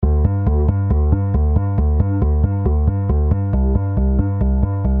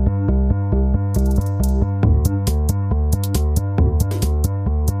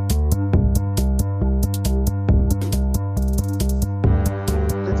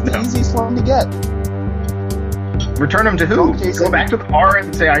easiest one to get. Return them to who? Go back to the bar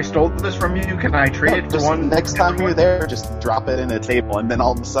and say, I stole this from you. Can I trade it for one? Next time you're there, just drop it in a table, and then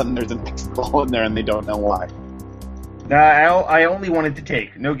all of a sudden there's an extra ball in there, and they don't know why. I only wanted to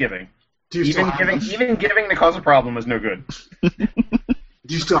take, no giving. Even giving to cause a problem was no good.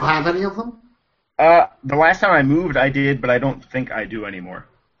 Do you still have any of them? The last time I moved, I did, but I don't think I do anymore.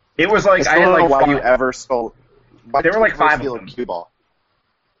 It was like I don't know why you ever stole. There were like 5 of them. Cue ball.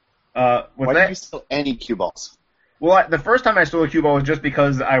 Why did you steal any cue balls? Well, the first time I stole a cue ball was just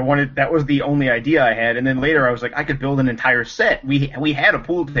because I wanted. That was the only idea I had, and then later I was like, I could build an entire set. We had a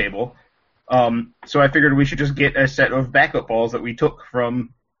pool table, so I figured we should just get a set of backup balls that we took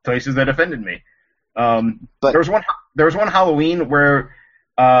from places that offended me. But there was one Halloween where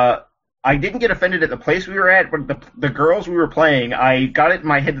I didn't get offended at the place we were at, but the girls we were playing, I got it in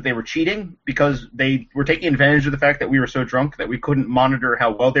my head that they were cheating because they were taking advantage of the fact that we were so drunk that we couldn't monitor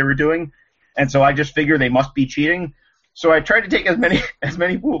how well they were doing. And so I just figured they must be cheating. So I tried to take as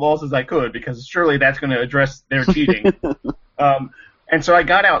many pool balls as I could because surely that's going to address their cheating. And so I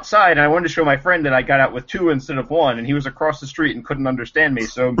got outside and I wanted to show my friend that I got out with 2 instead of 1, and he was across the street and couldn't understand me.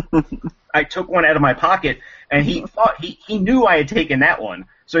 So I took one out of my pocket, and he thought he knew I had taken that one.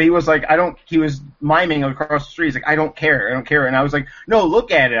 So he was like, he was miming across the street. He's like, I don't care. And I was like, no,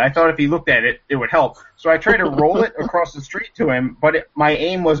 look at it. I thought if he looked at it, it would help. So I tried to roll it across the street to him, but my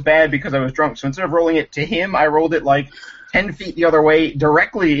aim was bad because I was drunk. So instead of rolling it to him, I rolled it like 10 feet the other way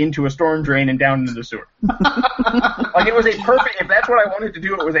directly into a storm drain and down into the sewer. Like it was a perfect, if that's what I wanted to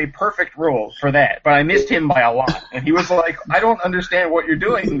do, it was a perfect roll for that. But I missed him by a lot. And he was like, I don't understand what you're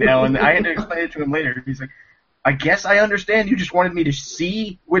doing now. And I had to explain it to him later. He's like, I guess I understand. You just wanted me to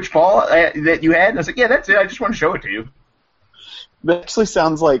see which ball that you had. And I was like, yeah, that's it. I just want to show it to you. That actually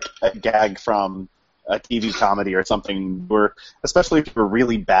sounds like a gag from a TV comedy or something, where, especially if you're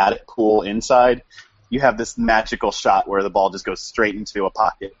really bad at pool inside, you have this magical shot where the ball just goes straight into a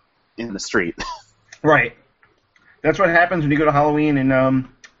pocket in the street. Right. That's what happens when you go to Halloween in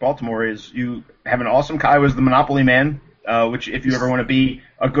Baltimore is you have an awesome I was the Monopoly Man, which if you ever want to be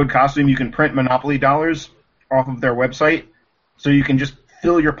a good costume, you can print Monopoly dollars off of their website, so you can just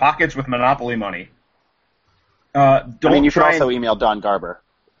fill your pockets with Monopoly money. You could also email Don Garber.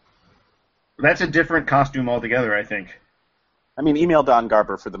 That's a different costume altogether, I think. Email Don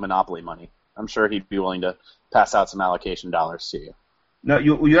Garber for the Monopoly money. I'm sure he'd be willing to pass out some allocation dollars to you. No,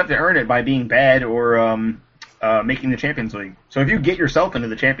 you have to earn it by being bad or making the Champions League. So if you get yourself into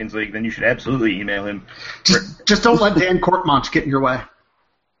the Champions League, then you should absolutely email him. Just don't let Dan Courtmonch get in your way.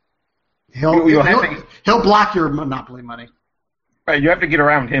 He'll block your Monopoly money. Right, you have to get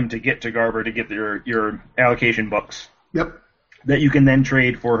around him to get to Garber to get your allocation bucks. Yep. That you can then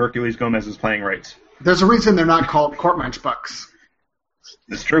trade for Herculez Gomez's playing rights. There's a reason they're not called Courtmonch bucks.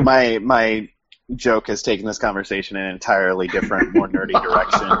 It's true. My joke has taken this conversation in an entirely different, more nerdy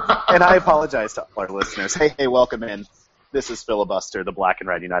direction, and I apologize to all our listeners. Hey, welcome in. This is Filibuster, the Black and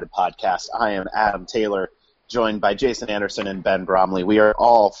Red United podcast. I am Adam Taylor, joined by Jason Anderson and Ben Bromley. We are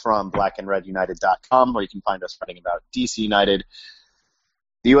all from blackandredunited.com, where you can find us writing about DC United,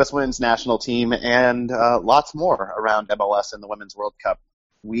 the U.S. Women's National Team, and lots more around MLS and the Women's World Cup.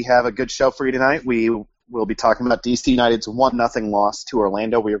 We have a good show for you tonight. We will be talking about DC United's 1-0 loss to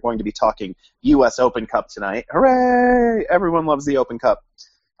Orlando. We are going to be talking U.S. Open Cup tonight. Hooray! Everyone loves the Open Cup.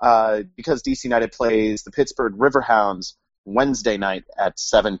 Because DC United plays the Pittsburgh Riverhounds Wednesday night at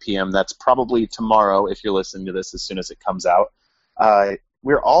 7 p.m. That's probably tomorrow if you're listening to this as soon as it comes out.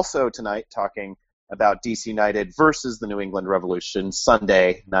 We're also tonight talking about DC United versus the New England Revolution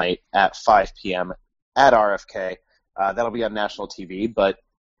Sunday night at 5 p.m. at RFK. That'll be on national TV, but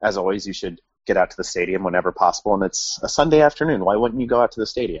as always, you should get out to the stadium whenever possible, and it's a Sunday afternoon. Why wouldn't you go out to the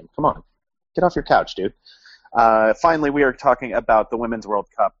stadium? Come on. Get off your couch, dude. Finally, we are talking about the Women's World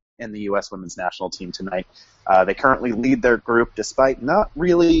Cup and the U.S. Women's National Team tonight. They currently lead their group despite not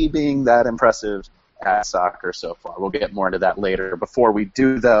really being that impressive at soccer so far. We'll get more into that later. Before we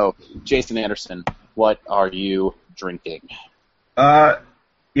do, though, Jason Anderson, what are you drinking?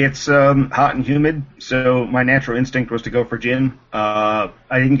 It's hot and humid, so my natural instinct was to go for gin. I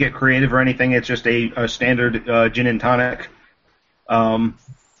didn't get creative or anything. It's just a standard gin and tonic.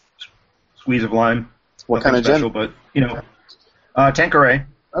 Squeeze of lime. What kind of special, gin? But, Tanqueray.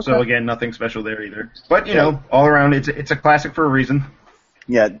 Okay. So, again, nothing special there either. But, all around, it's a classic for a reason.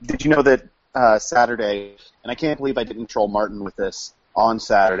 Yeah. Did you know that Saturday, and I can't believe I didn't troll Martin with this on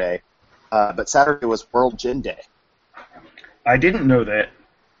Saturday, but Saturday was World Gin Day. I didn't know that.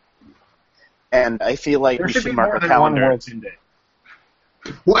 And I feel like we should mark our calendar. World Gin Day.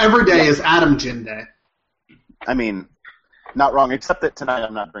 Well, every day is Adam Gin Day. Not wrong, except that tonight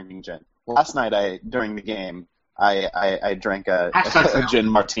I'm not drinking gin. Last night, during the game, I drank a gin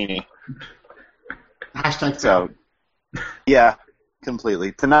martini. Hashtag so, yeah,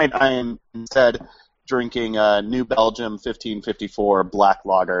 completely. Tonight I am instead drinking New Belgium 1554 Black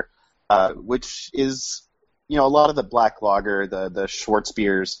Lager, which is, a lot of the Black Lager, the Schwartz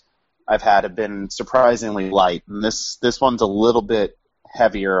beers I've had have been surprisingly light, and this one's a little bit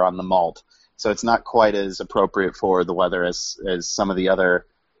heavier on the malt, so it's not quite as appropriate for the weather as some of the other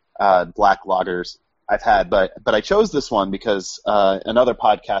Black Lagers I've had. But I chose this one because another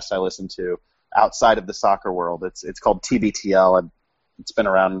podcast I listen to outside of the soccer world, it's called TBTL. It's been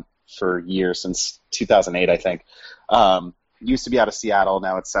around for years, since 2008, I think. Used to be out of Seattle,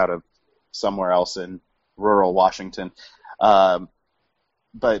 now it's out of somewhere else in rural Washington. But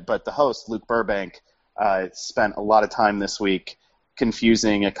the host, Luke Burbank, spent a lot of time this week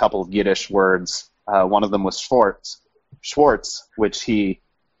confusing a couple of Yiddish words. One of them was Schwartz, which he,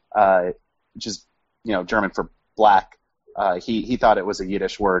 which is German for black. He thought it was a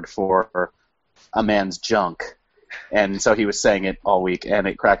Yiddish word for a man's junk, and so he was saying it all week, and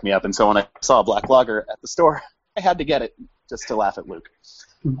it cracked me up. And so when I saw a Black Lager at the store, I had to get it just to laugh at Luke.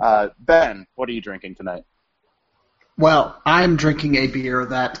 Ben, what are you drinking tonight? Well, I'm drinking a beer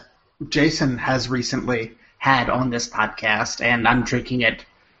that Jason has recently had on this podcast, and I'm drinking it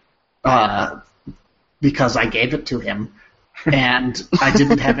because I gave it to him, and I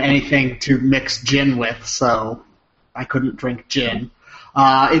didn't have anything to mix gin with, so I couldn't drink gin.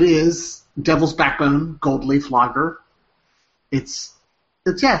 It is Devil's Backbone Gold Leaf Lager. It's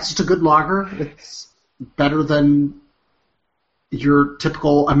just a good lager. It's better than your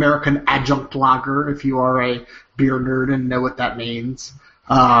typical American adjunct lager, if you are a beer nerd and know what that means.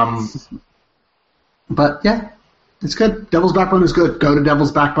 But yeah, it's good. Devil's Backbone is good. Go to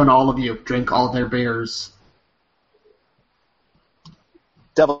Devil's Backbone, all of you. Drink all their beers.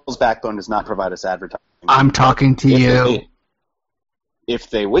 Devil's Backbone does not provide us advertising. I'm talking to you. If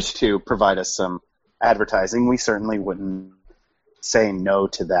they wish to provide us some advertising, we certainly wouldn't say no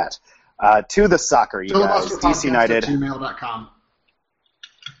to that. To the soccer, you guys. DC United.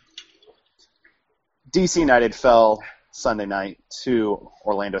 DC United fell Sunday night to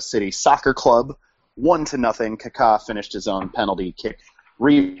Orlando City Soccer Club, 1-0. Kaká finished his own penalty kick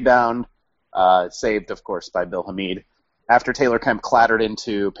rebound, saved, of course, by Bill Hamid. After Taylor Kemp clattered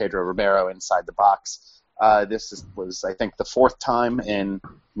into Pedro Ribeiro inside the box. This was, I think, the fourth time in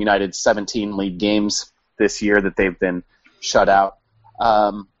United's 17 league games this year that they've been shut out.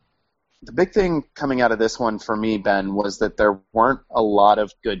 The big thing coming out of this one for me, Ben, was that there weren't a lot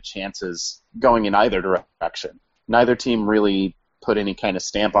of good chances going in either direction. Neither team really put any kind of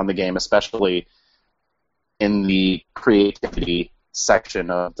stamp on the game, especially in the creativity section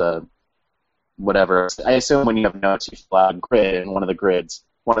of the whatever. I assume when you have notes, you fill out a grid, and one of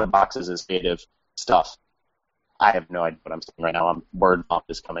the boxes is creative stuff. I have no idea what I'm saying right now. Word vomit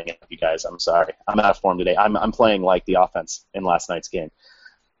is coming at you guys. I'm sorry. I'm out of form today. I'm playing like the offense in last night's game.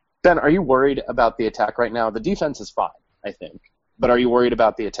 Ben, are you worried about the attack right now? The defense is fine, I think. But are you worried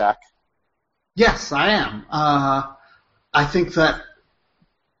about the attack? Yes, I am. I think that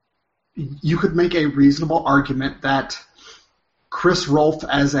you could make a reasonable argument that Chris Rolfe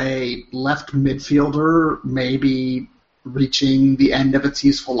as a left midfielder may be reaching the end of its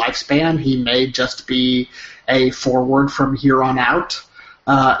useful lifespan. He may just be a forward from here on out.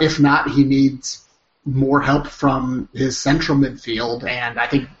 If not, he needs more help from his central midfield, and I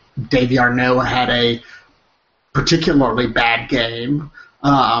think Davy Arnaud had a particularly bad game.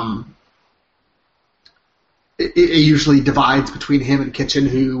 It usually divides between him and Kitchen,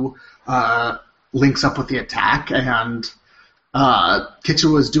 who links up with the attack, and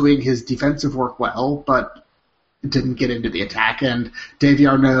Kitchen was doing his defensive work well, but didn't get into the attack, and Davy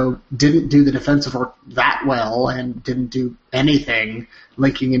Arnaud didn't do the defensive work that well and didn't do anything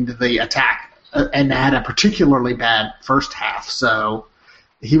linking into the attack, and had a particularly bad first half, so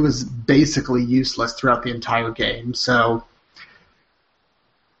he was basically useless throughout the entire game. So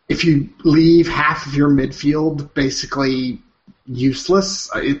if you leave half of your midfield basically useless,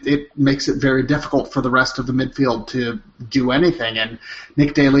 it makes it very difficult for the rest of the midfield to do anything. And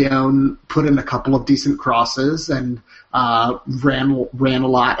Nick De Leon put in a couple of decent crosses and ran a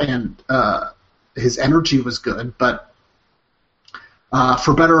lot, and his energy was good. But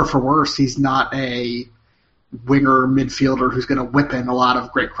for better or for worse, he's not a winger midfielder who's going to whip in a lot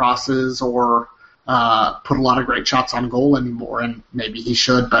of great crosses or put a lot of great shots on goal anymore. And maybe he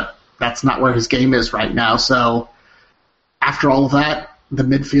should, but that's not where his game is right now. So after all of that, the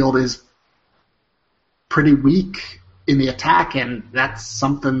midfield is pretty weak in the attack, and that's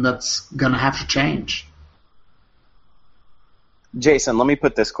something that's going to have to change. Jason, let me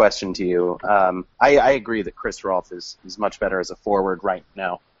put this question to you. I agree that Chris Rolfe is much better as a forward right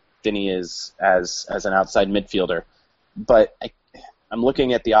now than he is as an outside midfielder. But I'm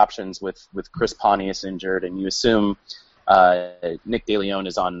looking at the options with Chris Pontius injured, and you assume Nick DeLeon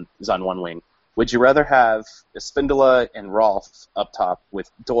is on one wing. Would you rather have Espindola and Rolfe up top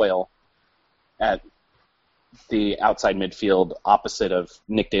with Doyle at the outside midfield opposite of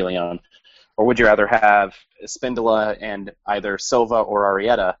Nick DeLeon? Or would you rather have Espindola and either Silva or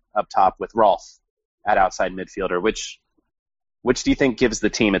Arrieta up top with Rolfe at outside midfielder? Which do you think gives the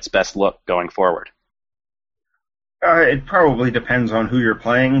team its best look going forward? It probably depends on who you're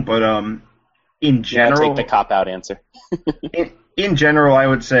playing, but in general... Yeah, take the cop-out answer. in general, I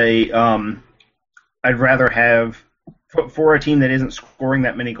would say I'd rather have, for a team that isn't scoring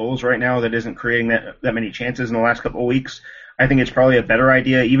that many goals right now, that isn't creating that many chances in the last couple of weeks, I think it's probably a better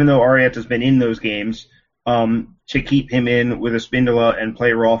idea, even though Arrieta's been in those games, to keep him in with Espindola and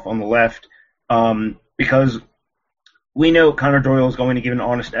play Rolfe on the left, because we know Connor Doyle is going to give an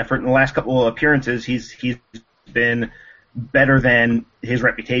honest effort. In the last couple of appearances, he's been better than his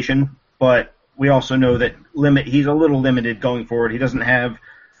reputation, but we also know that he's a little limited going forward. He doesn't have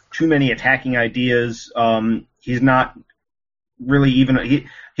too many attacking ideas. He's not really even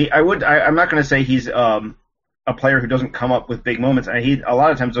I'm not going to say he's a player who doesn't come up with big moments. He a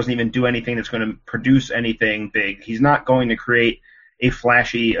lot of times doesn't even do anything that's going to produce anything big. He's not going to create a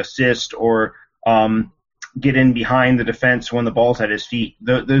flashy assist or get in behind the defense when the ball's at his feet.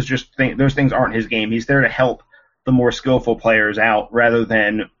 Those things aren't his game. He's there to help the more skillful players out rather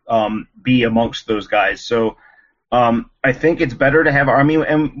than be amongst those guys. So I think it's better to have Army,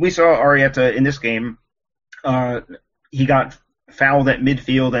 and we saw Arrieta in this game. He got fouled at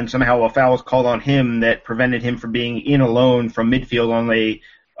midfield, and somehow a foul was called on him that prevented him from being in alone from midfield on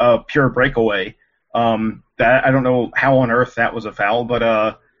a pure breakaway. That I don't know how on earth that was a foul, but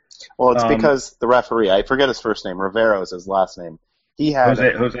well, it's because the referee, I forget his first name, Rivero is his last name. He had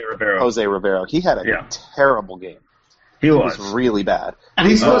Jose Rivero. Jose Rivero. He had a terrible game. He was really bad. And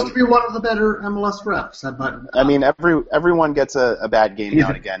he's supposed to be one of the better MLS refs. I mean, everyone gets a bad game now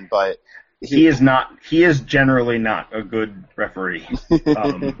and again, but he is generally not a good referee.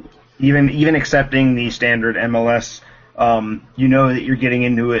 Even accepting the standard MLS, you know that you're getting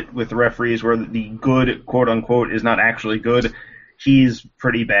into it with the referees where the good, quote unquote, is not actually good. He's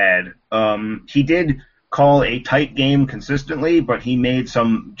pretty bad. He did call a tight game consistently, but he made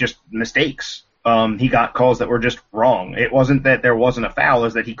some just mistakes. He got calls that were just wrong. It wasn't that there wasn't a foul,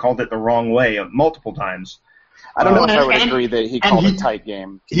 it's that he called it the wrong way multiple times. I don't know if I would agree that he called a tight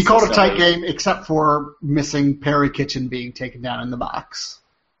game. He called a tight game except for missing Perry Kitchen being taken down in the box.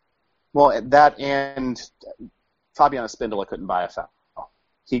 Well, that and Fabian Espindola couldn't buy a foul.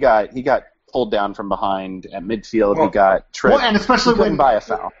 He got pulled down from behind at midfield. He got tripped. Well, and especially couldn't buy a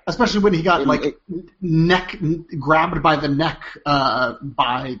foul. Especially when he got grabbed by the neck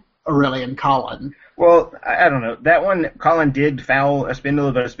by Aurelian Collin. Well, I don't know. That one, Collin did foul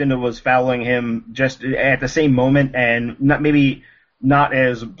Espindola, but Espindola was fouling him just at the same moment, and maybe not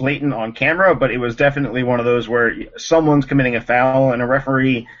as blatant on camera, but it was definitely one of those where someone's committing a foul, and a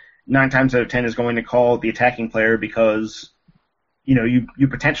referee 9 times out of 10 is going to call the attacking player because you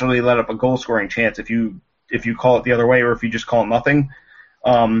potentially let up a goal-scoring chance if you call it the other way or if you just call nothing.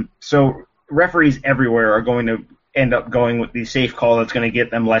 So referees everywhere are going to end up going with the safe call that's going to get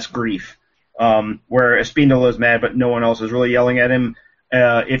them less grief. Where Espindola is mad, but no one else is really yelling at him.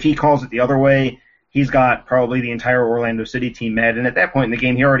 If he calls it the other way, he's got probably the entire Orlando City team mad. And at that point in the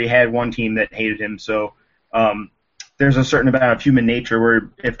game, he already had one team that hated him. So there's a certain amount of human nature where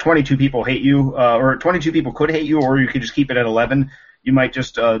if 22 people hate you, or 22 people could hate you, or you could just keep it at 11, you might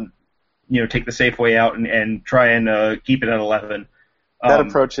just take the safe way out and try and keep it at 11. That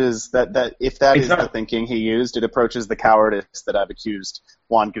approaches that if that is the thinking he used, it approaches the cowardice that I've accused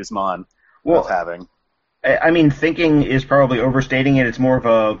Juan Guzman of having. I mean, thinking is probably overstating it. It's more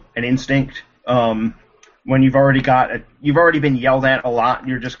of an instinct. When you've already been yelled at a lot,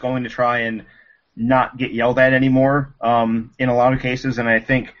 you're just going to try and not get yelled at anymore. In a lot of cases, and I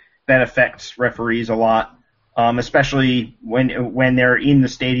think that affects referees a lot, especially when they're in the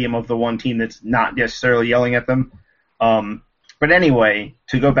stadium of the one team that's not necessarily yelling at them. But anyway,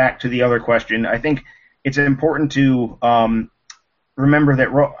 to go back to the other question, I think it's important to remember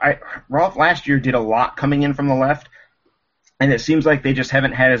that Rolfe last year did a lot coming in from the left, and it seems like they just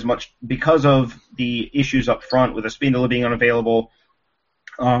haven't had as much because of the issues up front with Espindola being unavailable,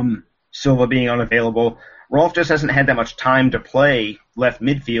 Silva being unavailable. Rolfe just hasn't had that much time to play left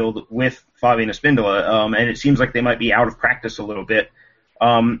midfield with Fabian Espindola, and it seems like they might be out of practice a little bit.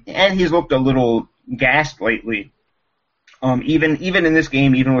 And he's looked a little gassed lately. Even in this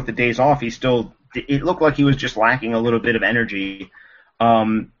game, even with the days off, it looked like he was just lacking a little bit of energy.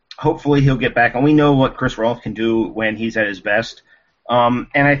 Hopefully he'll get back, and we know what Chris Rolfe can do when he's at his best. And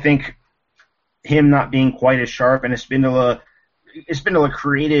I think him not being quite as sharp, and Espindola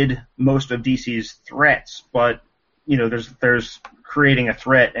created most of DC's threats, but there's creating a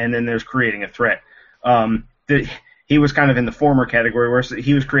threat, and then there's creating a threat. He was kind of in the former category where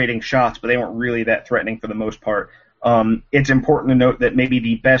he was creating shots, but they weren't really that threatening for the most part. It's important to note that maybe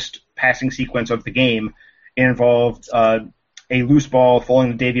the best passing sequence of the game involved a loose ball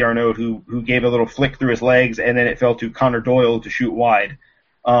falling to Davy Arnaud, who gave a little flick through his legs, and then it fell to Connor Doyle to shoot wide.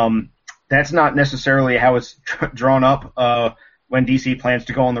 That's not necessarily how it's drawn up when DC plans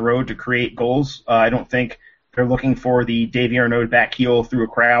to go on the road to create goals. I don't think they're looking for the Davy Arnaud back heel through a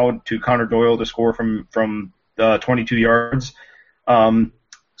crowd to Connor Doyle to score from 22 yards.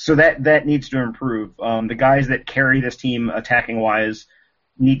 So that needs to improve. The guys that carry this team attacking-wise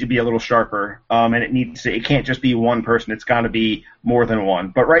need to be a little sharper, and it can't just be one person. It's got to be more than one.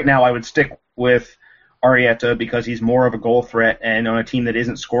 But right now, I would stick with Arrieta because he's more of a goal threat, and on a team that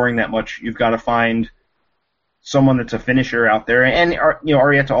isn't scoring that much, you've got to find someone that's a finisher out there. And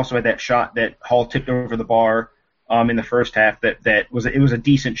Arrieta also had that shot that Hall tipped over the bar in the first half. It was a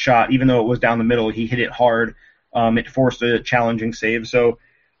decent shot, even though it was down the middle. He hit it hard. It forced a challenging save. So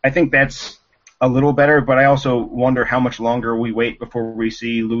I think that's a little better, but I also wonder how much longer we wait before we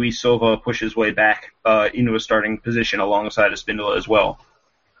see Luis Silva push his way back into a starting position alongside Espindola as well.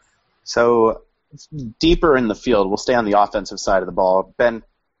 So deeper in the field, we'll stay on the offensive side of the ball. Ben,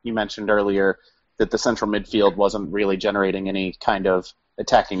 you mentioned earlier that the central midfield wasn't really generating any kind of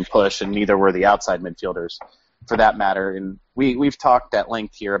attacking push, and neither were the outside midfielders, for that matter. And we've talked at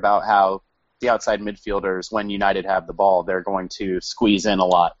length here about how the outside midfielders, when United have the ball, they're going to squeeze in a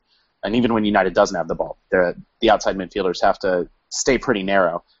lot. And even when United doesn't have the ball, the outside midfielders have to stay pretty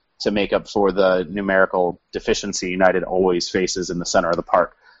narrow to make up for the numerical deficiency United always faces in the center of the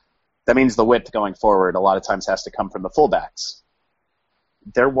park. That means the width going forward a lot of times has to come from the fullbacks.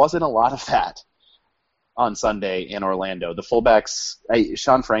 There wasn't a lot of that on Sunday in Orlando. The fullbacks,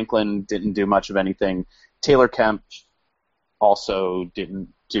 Sean Franklin didn't do much of anything. Taylor Kemp also didn't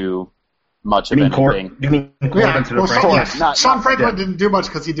do much of anything. Sean Franklin didn't do much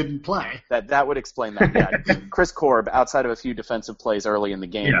because he didn't play. That would explain that. Yeah. Chris Korb, outside of a few defensive plays early in the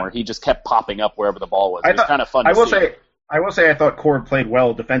game where he just kept popping up wherever the ball was. It was kind of fun to see. I will say I thought Korb played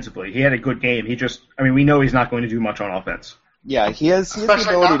well defensively. He had a good game. We know he's not going to do much on offense. Yeah, he has the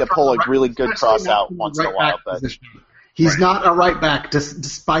ability to pull a really good cross out once in a while. But he's not a right back.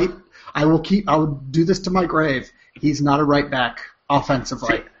 Despite, I will do this to my grave. He's not a right back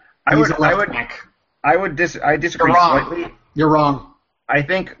offensively. I disagree slightly. You're wrong. I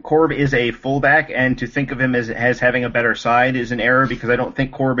think Korb is a fullback, and to think of him as having a better side is an error because I don't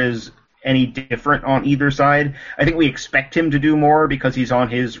think Korb is any different on either side. I think we expect him to do more because he's on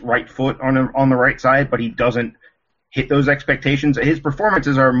his right foot on the right side, but he doesn't hit those expectations. His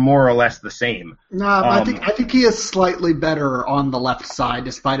performances are more or less the same. No, I think he is slightly better on the left side,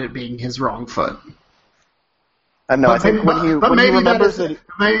 despite it being his wrong foot. I think when he remembers that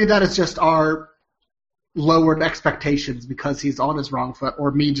maybe that is just our lowered expectations because he's on his wrong foot,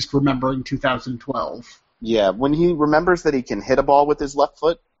 or me just remembering 2012. Yeah, when he remembers that he can hit a ball with his left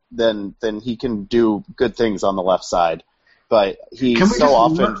foot, then he can do good things on the left side. But he so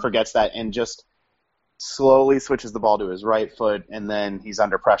often forgets that and just slowly switches the ball to his right foot, and then he's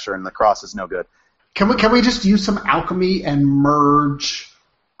under pressure, and the cross is no good. Can we just use some alchemy and merge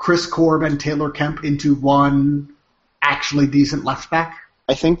Chris Korb and Taylor Kemp into one actually decent left back?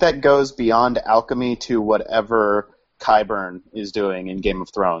 I think that goes beyond alchemy to whatever Qyburn is doing in Game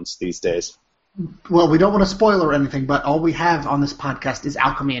of Thrones these days. Well, we don't want to spoil or anything, but all we have on this podcast is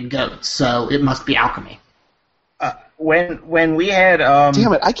alchemy and goats, so it must be alchemy. When we had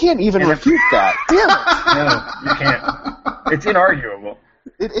damn it, I can't even refute that. Damn it. No, you can't. It's inarguable.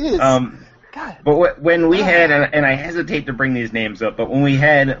 It is. God. But when we had, and I hesitate to bring these names up, but when we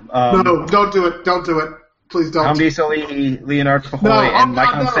had no, don't do it. Don't do it. Please don't. Hamdi Salih, Leonard Pahoy, and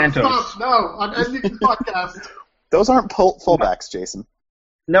Michael Santos. Stop. No, I'm ending the podcast. Those aren't fullbacks, Jason.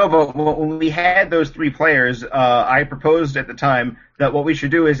 No, but when we had those three players, I proposed at the time that what we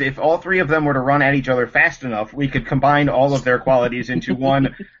should do is if all three of them were to run at each other fast enough, we could combine all of their qualities into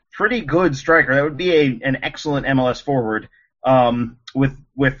one pretty good striker. That would be an excellent MLS forward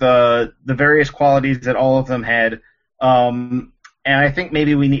with the various qualities that all of them had. And I think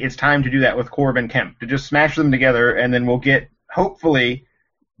maybe it's time to do that with Korb and Kemp, to just smash them together, and then we'll get, hopefully,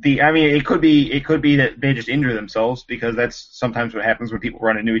 it could be that they just injure themselves, because that's sometimes what happens when people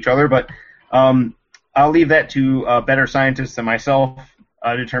run into each other, but I'll leave that to better scientists than myself.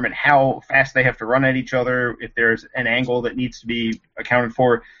 Determine how fast they have to run at each other, if there's an angle that needs to be accounted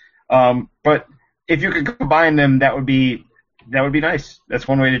for. But if you could combine them, that would be nice. That's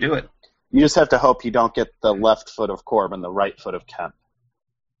one way to do it. You just have to hope you don't get the left foot of Korb and the right foot of Kemp.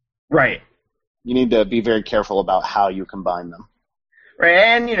 Right. You need to be very careful about how you combine them. Right,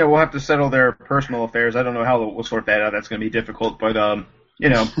 and we'll have to settle their personal affairs. I don't know how we'll sort that out. That's going to be difficult, but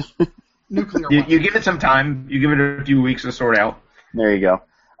Nuclear you give it some time. You give it a few weeks to sort out. There you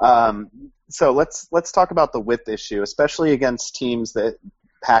go. So let's talk about the width issue, especially against teams that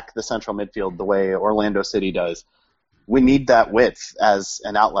pack the central midfield the way Orlando City does. We need that width as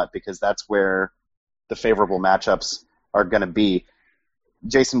an outlet because that's where the favorable matchups are going to be.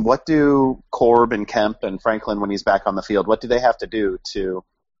 Jason, what do Korb and Kemp and Franklin, when he's back on the field, what do they have to do to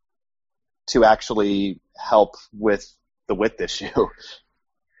actually help with the width issue?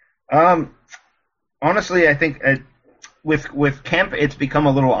 Honestly, I think with Kemp, it's become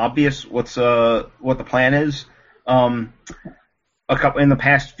a little obvious what the plan is. In the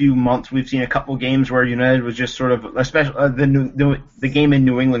past few months, we've seen a couple games where United was just sort of, especially the game in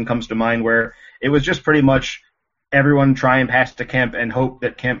New England comes to mind, where it was just pretty much everyone try and pass to Kemp and hope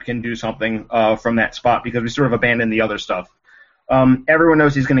that Kemp can do something from that spot because we sort of abandoned the other stuff. Everyone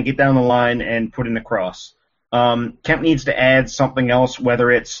knows he's going to get down the line and put in a cross. Kemp needs to add something else,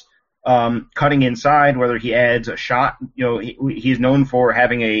 whether it's cutting inside, whether he adds a shot. He's known for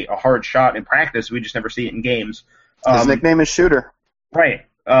having a hard shot in practice. We just never see it in games. His nickname is Shooter. Right.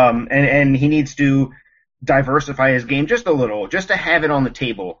 And he needs to diversify his game just a little, just to have it on the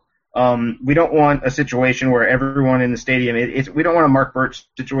table. We don't want a situation where everyone in the stadium, we don't want a Mark Birch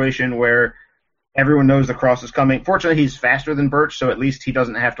situation where everyone knows the cross is coming. Fortunately, he's faster than Birch, so at least he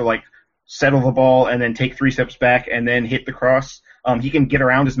doesn't have to settle the ball and then take 3 steps back and then hit the cross. He can get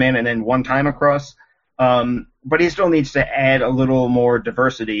around his man and then one time across. But he still needs to add a little more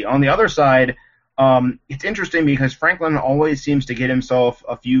diversity. On the other side, it's interesting because Franklin always seems to get himself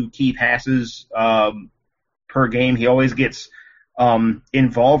a few key passes per game. He always gets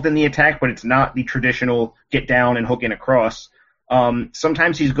involved in the attack, but it's not the traditional get down and hook in across.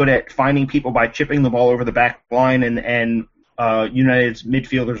 Sometimes he's good at finding people by chipping the ball over the back line, and United's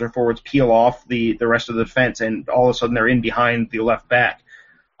midfielders or forwards peel off the rest of the defense, and all of a sudden they're in behind the left back.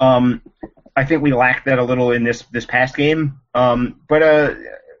 I think we lacked that a little in this past game. But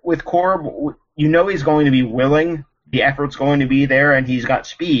with Korb, he's going to be willing, the effort's going to be there, and he's got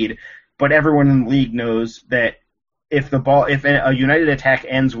speed. But everyone in the league knows that if a United attack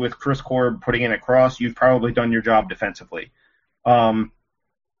ends with Chris Korb putting in a cross, you've probably done your job defensively.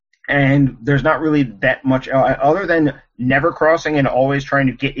 And there's not really that much other than never crossing and always trying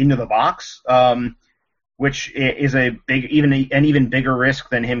to get into the box, which is an even bigger risk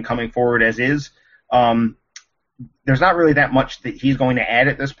than him coming forward as is. There's not really that much that he's going to add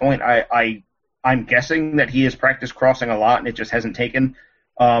at this point. I'm guessing that he has practiced crossing a lot and it just hasn't taken.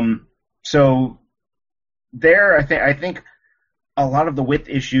 So there, I think a lot of the width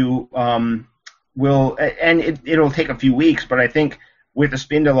issue will, and it'll take a few weeks, but I think with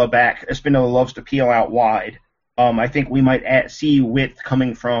Espindola back, Espindola loves to peel out wide. I think we might see width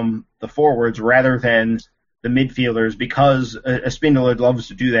coming from the forwards rather than the midfielders because Espindola loves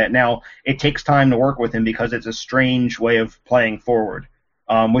to do that. Now, it takes time to work with him because it's a strange way of playing forward,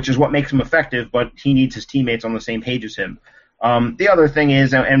 which is what makes him effective, but he needs his teammates on the same page as him. The other thing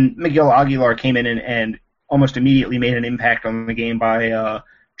is, and Miguel Aguilar came in and almost immediately made an impact on the game by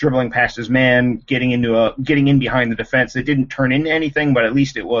dribbling past his man, getting in behind the defense. It didn't turn into anything, but at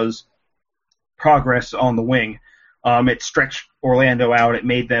least it was progress on the wing. It stretched Orlando out. It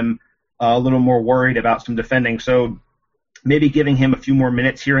made them a little more worried about some defending. So maybe giving him a few more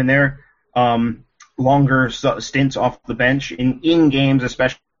minutes here and there, longer stints off the bench in games,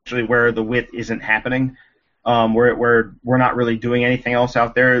 especially where the width isn't happening, where we're not really doing anything else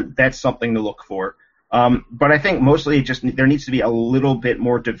out there. That's something to look for. But I think mostly there needs to be a little bit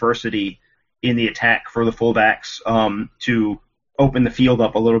more diversity in the attack for the fullbacks to open the field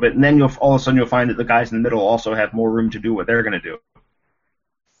up a little bit, and then all of a sudden you'll find that the guys in the middle also have more room to do what they're going to do.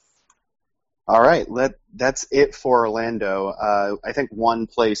 All right, that's it for Orlando. I think one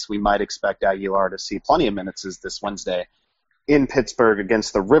place we might expect Aguilar to see plenty of minutes is this Wednesday in Pittsburgh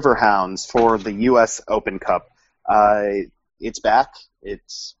against the Riverhounds for the U.S. Open Cup. It's back.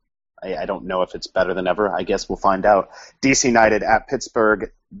 I don't know if it's better than ever. I guess we'll find out. DC United at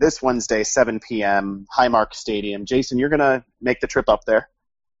Pittsburgh this Wednesday, 7 p.m., Highmark Stadium. Jason, you're going to make the trip up there?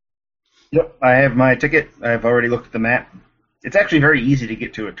 Yep, I have my ticket. I've already looked at the map. It's actually very easy to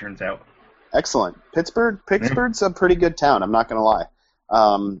get to, it turns out. Excellent. Pittsburgh's a pretty good town, I'm not going to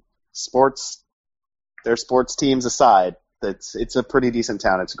lie. Sports their sports teams aside, it's a pretty decent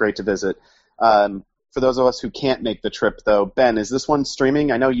town. It's great to visit. For those of us who can't make the trip, though, Ben, is this one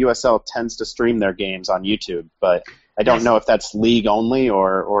streaming? I know USL tends to stream their games on YouTube, but I don't know if that's league only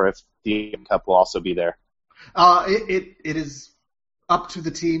or if the Cup will also be there. It is up to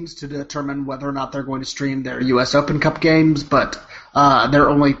the teams to determine whether or not they're going to stream their U.S. Open Cup games, but there are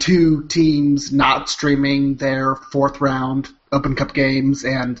only 2 teams not streaming their 4th round Open Cup games,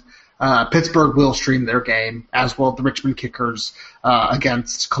 and Pittsburgh will stream their game, as will the Richmond Kickers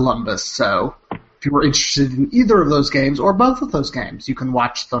against Columbus. So if you were interested in either of those games, or both of those games, you can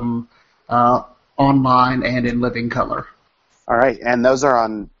watch them online and in living color. All right, and those are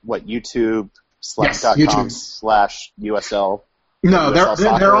on, what, YouTube.com/USL? No,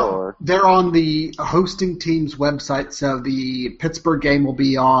 they're on the hosting team's website, so the Pittsburgh game will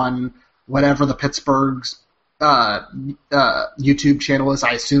be on whatever the Pittsburgh's YouTube channel is.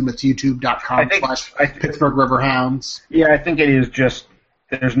 I assume it's youtube.com/Pittsburgh Riverhounds. Yeah, I think it is just,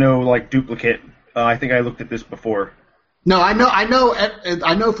 there's no, duplicate. I think I looked at this before. No, I know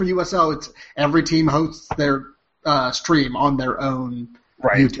for USL, it's every team hosts their stream on their own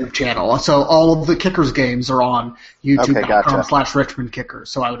YouTube channel. So all of the Kickers games are on youtube.com/Richmond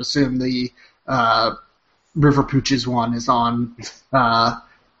Kickers. So I would assume the River Pooches one is on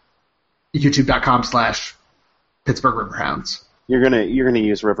youtube.com/Pittsburgh Riverhounds. You're gonna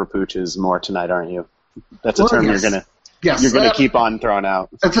use River Pooches more tonight, aren't you? That's a term yes. you're gonna keep on throwing out.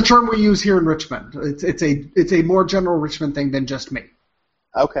 It's a term we use here in Richmond. It's a more general Richmond thing than just me.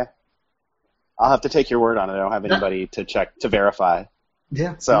 Okay. I'll have to take your word on it. I don't have anybody to check to verify.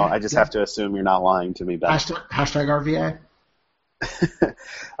 Yeah. So I just have to assume you're not lying to me, Ben. Hashtag RVA.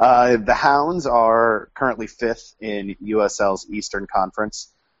 The Hounds are currently 5th in USL's Eastern Conference.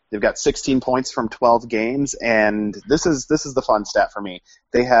 They've got 16 points from 12 games, and this is the fun stat for me.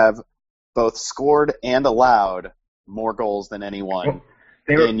 They have both scored and allowed more goals than anyone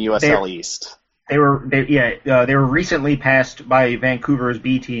in USL East. They were recently passed by Vancouver's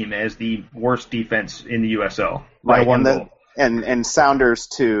B team as the worst defense in the USL by one goal. And Sounders,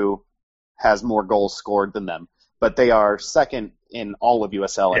 too, has more goals scored than them. But they are second in all of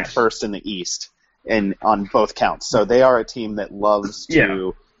USL and first in the East on both counts. So they are a team that loves to...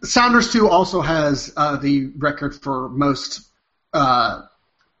 Yeah. Sounders, too, also has the record for most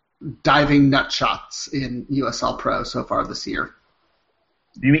diving nut shots in USL Pro so far this year.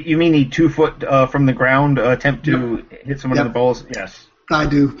 You mean the 2 foot from the ground attempt to hit someone in the balls? Yes. I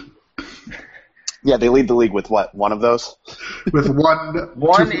do. Yeah, they lead the league with what? One of those? With one.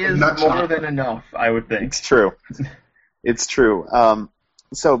 One is more than enough, I would think. It's true. It's true.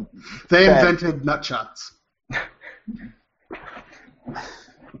 So they invented nut shots.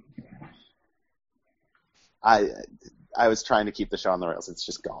 I was trying to keep the show on the rails. It's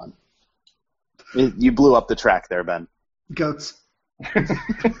just gone. You blew up the track there, Ben. Goats.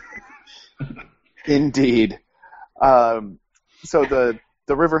 Indeed. So the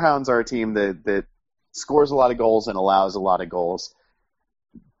Riverhounds are a team that scores a lot of goals and allows a lot of goals.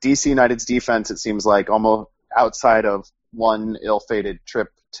 DC United's defense, it seems like, almost outside of one ill-fated trip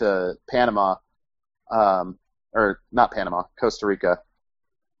to Panama, or not Panama, Costa Rica,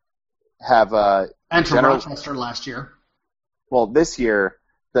 have and to Rochester last year. Well, this year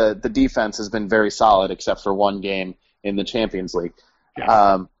the defense has been very solid, except for one game in the Champions League.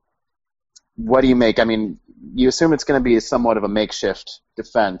 Yeah. What do you make? I mean, you assume it's going to be somewhat of a makeshift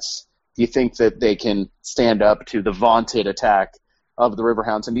defense. Do you think that they can stand up to the vaunted attack of the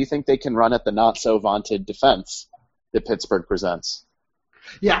Riverhounds, and do you think they can run at the not-so-vaunted defense that Pittsburgh presents?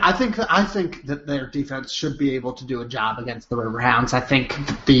 Yeah, I think that their defense should be able to do a job against the Riverhounds. I think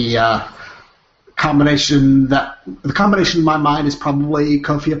the combination in my mind is probably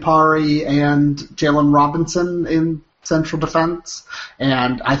Kofi Apari and Jalen Robinson in central defense,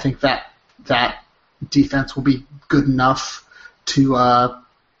 and I think that defense will be good enough to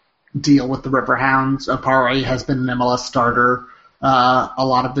deal with the Riverhounds. Apari has been an MLS starter a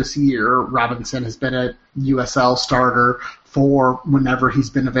lot of this year. Robinson has been a USL starter for whenever he's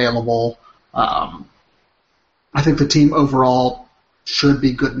been available. I think the team overall should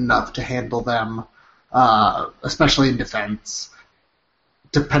be good enough to handle them, especially in defense,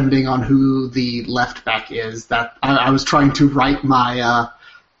 depending on who the left back is. That I was trying to write my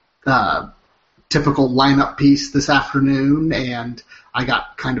typical lineup piece this afternoon, and I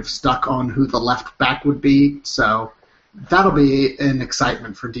got kind of stuck on who the left back would be. So that'll be an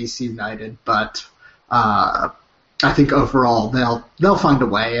excitement for DC United, but I think overall they'll find a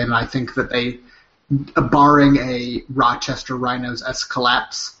way, and I think that they, barring a Rochester Rhinos-esque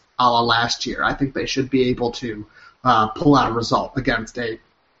collapse a la last year, I think they should be able to pull out a result against a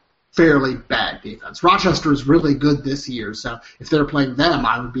fairly bad defense. Rochester is really good this year, so if they're playing them,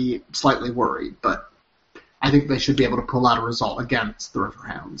 I would be slightly worried. But I think they should be able to pull out a result against the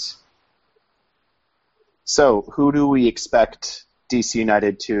Riverhounds. So, who do we expect DC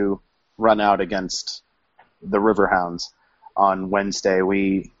United to run out against the Riverhounds on Wednesday?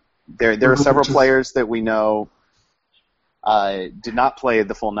 There are several players that we know did not play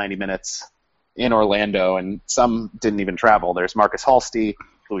the full 90 minutes in Orlando, and some didn't even travel. There's Marcus Halsey,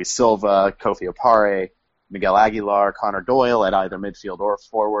 Luis Silva, Kofi Opare, Miguel Aguilar, Connor Doyle at either midfield or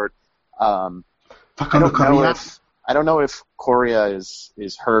forward. I don't know if Correa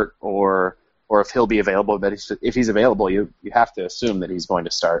is hurt or if he'll be available, but if he's available, you have to assume that he's going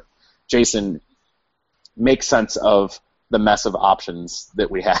to start. Jason, make sense of the mess of options that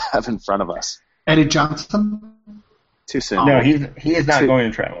we have in front of us. Eddie Johnson? Too soon. No, he is not going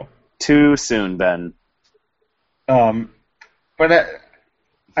to travel. Too soon, Ben. But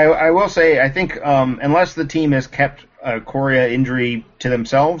I will say, I think unless the team has kept a Correa injury to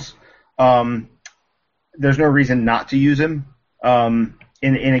themselves, there's no reason not to use him in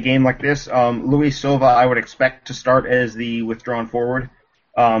a game like this. Luis Silva, I would expect to start as the withdrawn forward.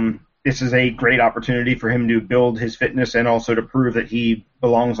 This is a great opportunity for him to build his fitness and also to prove that he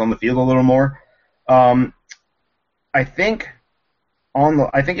belongs on the field a little more. I think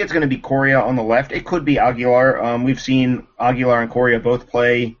it's going to be Correa on the left. It could be Aguilar. We've seen Aguilar and Correa both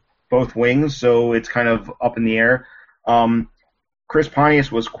play both wings, so it's kind of up in the air. Chris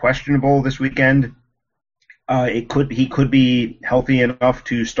Pontius was questionable this weekend. He could be healthy enough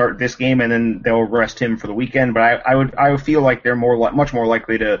to start this game, and then they'll rest him for the weekend. But I would feel like they're much more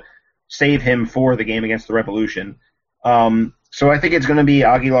likely to save him for the game against the Revolution. So I think it's going to be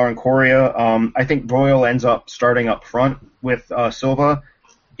Aguilar and Correa. I think Doyle ends up starting up front with Silva,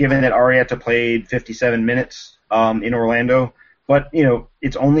 given that Arrieta played 57 minutes in Orlando. But,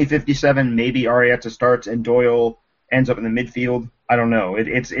 it's only 57. Maybe Arrieta starts and Doyle ends up in the midfield. I don't know.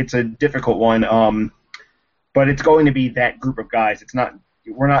 It's a difficult one. But it's going to be that group of guys.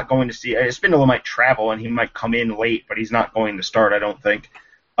 We're not going to see. Spindola might travel and he might come in late, but he's not going to start, I don't think.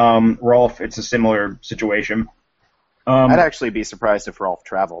 Rolf, it's a similar situation. I'd actually be surprised if Rolf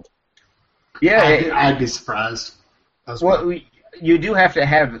traveled. Yeah, I'd be surprised as well. Well, you do have to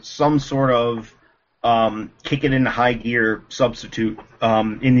have some sort of kick it into high gear substitute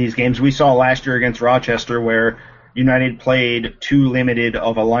in these games. We saw last year against Rochester where United played too limited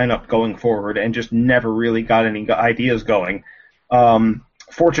of a lineup going forward and just never really got any ideas going.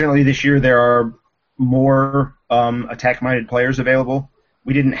 Fortunately, this year there are more attack-minded players available.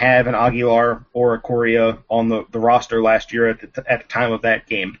 We didn't have an Aguilar or a Correa on the roster last year at the time of that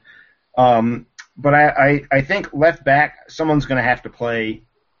game. But I think left back, someone's going to have to play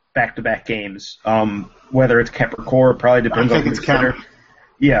back-to-back games. Whether it's Kemp or Core probably depends on who's better.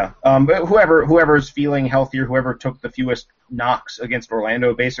 Yeah, but whoever's feeling healthier, whoever took the fewest knocks against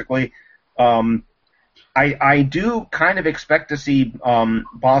Orlando, basically. I do kind of expect to see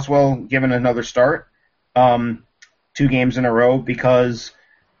Boswell given another start 2 games in a row because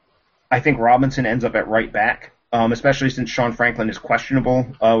I think Robinson ends up at right back, especially since Sean Franklin is questionable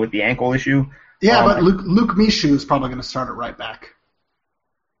with the ankle issue. Yeah, but Luke Mishu is probably going to start at right back.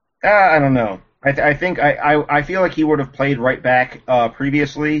 I don't know. I feel like he would have played right back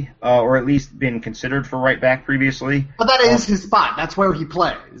previously, or at least been considered for right back previously. But that is his spot. That's where he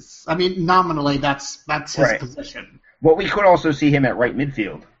plays. I mean, nominally, that's his position. Well, we could also see him at right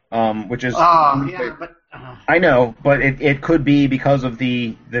midfield, which is. Yeah, but. I know, but it could be because of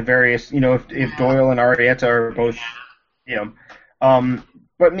the various, if Doyle and Arrieta are both,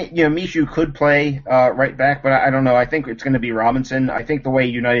 but Mishu could play right back, but I don't know. I think it's going to be Robinson. I think the way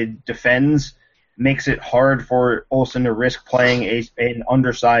United defends makes it hard for Olsen to risk playing an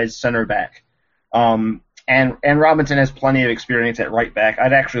undersized center back. And Robinson has plenty of experience at right back.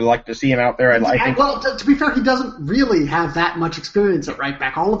 I'd actually like to see him out there. Well, to be fair, he doesn't really have that much experience at right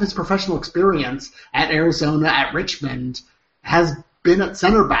back. All of his professional experience at Arizona, at Richmond, has been at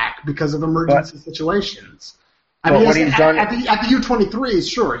center back because of emergency situations. At the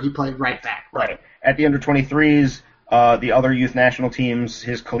U23s, sure, he played right back. Right. At the under-23s, the other youth national teams,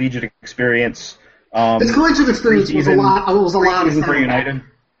 his collegiate experience. His collegiate experience was a lot for United.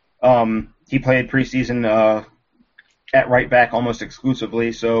 He played preseason at right back almost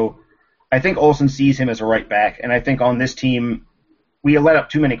exclusively, so I think Olsen sees him as a right back, and I think on this team we let up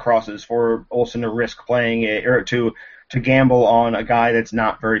too many crosses for Olsen to risk playing or to gamble on a guy that's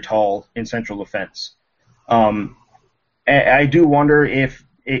not very tall in central defense. I do wonder if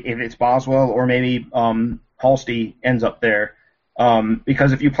it's Boswell or maybe Halsey ends up there,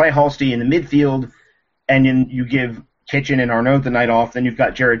 because if you play Halsey in the midfield and you give Kitchen and Arnaud the night off. Then you've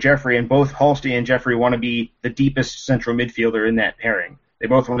got Jared Jeffrey, and both Halsey and Jeffrey want to be the deepest central midfielder in that pairing. They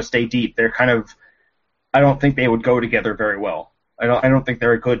both want to stay deep. They're kind of, I don't think they would go together very well. I don't think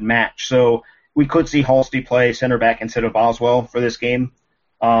they're a good match. So we could see Halsey play center back instead of Boswell for this game.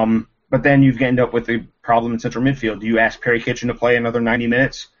 But then you end up with the problem in central midfield. Do you ask Perry Kitchen to play another 90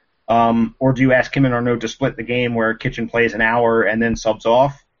 minutes? Or do you ask him and Arnaud to split the game where Kitchen plays an hour and then subs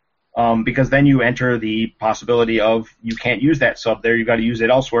off? Because then you enter the possibility of you can't use that sub there. You've got to use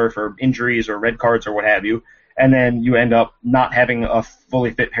it elsewhere for injuries or red cards or what have you. And then you end up not having a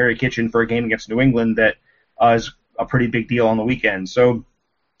fully fit Perry Kitchen for a game against New England that is a pretty big deal on the weekend. So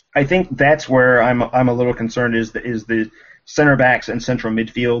I think that's where I'm a little concerned is the center backs and central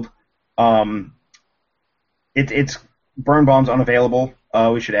midfield. It's Birnbaum's unavailable.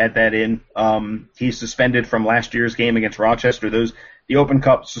 We should add that in. He's suspended from last year's game against Rochester. The Open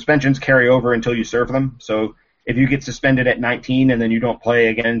Cup suspensions carry over until you serve them. So if you get suspended at 19 and then you don't play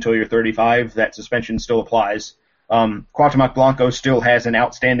again until you're 35, that suspension still applies. Cuauhtemoc Blanco still has an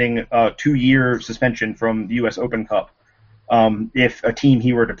outstanding 2-year suspension from the U.S. Open Cup if a team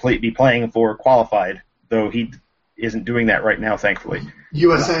he were to be playing for qualified, though he isn't doing that right now, thankfully.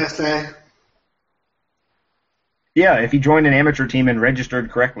 USASA. Yeah, if he joined an amateur team and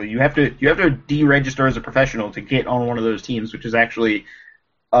registered correctly, you have to deregister as a professional to get on one of those teams, which is actually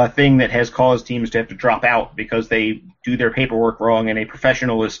a thing that has caused teams to have to drop out because they do their paperwork wrong, and a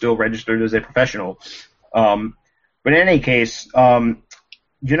professional is still registered as a professional. But in any case,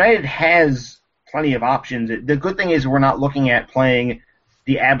 United has plenty of options. The good thing is we're not looking at playing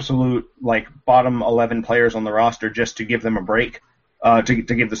the absolute bottom 11 players on the roster just to give them a break, to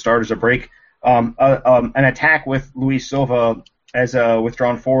give the starters a break. An attack with Luis Silva as a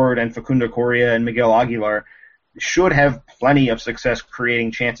withdrawn forward and Facundo Correa and Miguel Aguilar should have plenty of success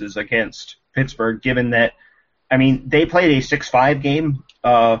creating chances against Pittsburgh, given that, they played a 6-5 game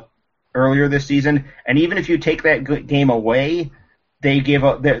earlier this season, and even if you take that game away, they give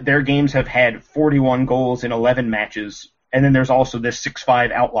up, their games have had 41 goals in 11 matches, and then there's also this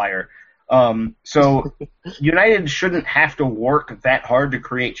 6-5 outlier. So United shouldn't have to work that hard to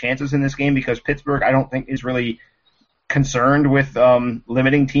create chances in this game because Pittsburgh, I don't think, is really concerned with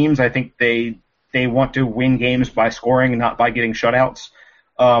limiting teams. I think they want to win games by scoring and not by getting shutouts,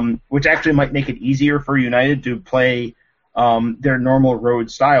 which actually might make it easier for United to play their normal road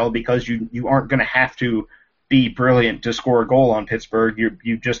style because you aren't going to have to be brilliant to score a goal on Pittsburgh.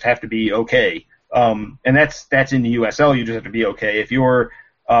 You just have to be okay. And that's in the USL. You just have to be okay. If you're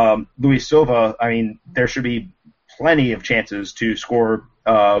Luis Silva, there should be plenty of chances to score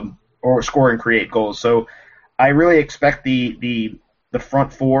or score and create goals. So I really expect the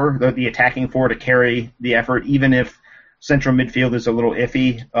front four, the attacking four, to carry the effort, even if central midfield is a little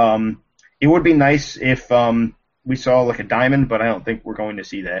iffy. It would be nice if we saw a diamond, but I don't think we're going to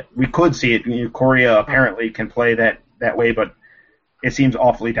see that. We could see it. Correa apparently can play that way, but it seems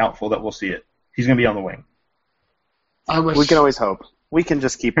awfully doubtful that we'll see it. He's going to be on the wing. We can always hope. We can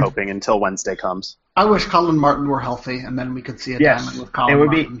just keep hoping until Wednesday comes. I wish Colin Martin were healthy, and then we could see a diamond with Colin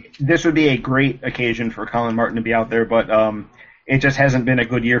Martin. This would be a great occasion for Colin Martin to be out there, but it just hasn't been a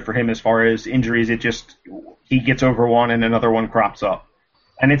good year for him as far as injuries. He gets over one and another one crops up.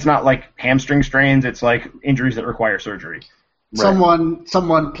 And it's not like hamstring strains, it's like injuries that require surgery. Right.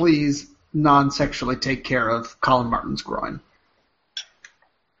 Someone please non-sexually take care of Colin Martin's groin.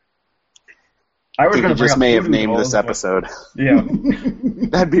 I think you just may have named this episode. Yeah.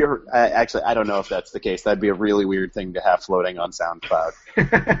 That'd be actually, I don't know if that's the case. That'd be a really weird thing to have floating on SoundCloud.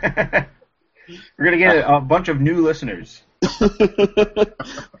 We're going to get a bunch of new listeners. In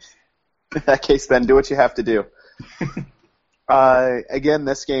that case, then, do what you have to do. Again,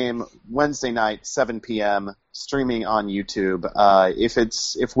 this game, Wednesday night, 7 p.m., streaming on YouTube.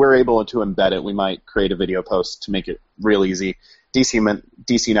 If we're able to embed it, we might create a video post to make it real easy.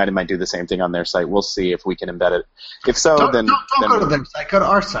 DC United might do the same thing on their site. We'll see if we can embed it. If so, don't go to their site. Go to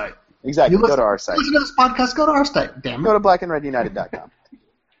our site. Exactly. Go to our site. Listen to this podcast. Go to our site. Damn it. Go to blackandredunited.com.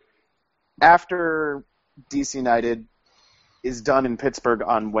 After DC United is done in Pittsburgh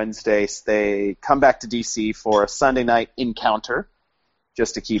on Wednesday, they come back to DC for a Sunday night encounter,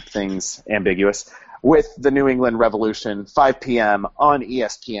 just to keep things ambiguous, with the New England Revolution, 5 p.m. on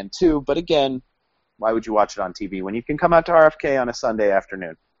ESPN2. But again, why would you watch it on TV when you can come out to RFK on a Sunday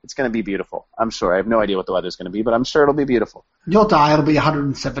afternoon? It's going to be beautiful, I'm sure. I have no idea what the weather's going to be, but I'm sure it'll be beautiful. You'll die. It'll be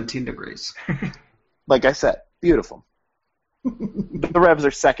 117 degrees. Like I said, beautiful. The Revs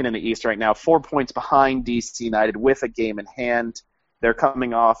are second in the East right now, 4 points behind DC United with a game in hand. They're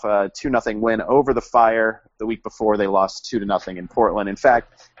coming off a 2-0 win over the Fire. The week before, they lost 2-0 in Portland. In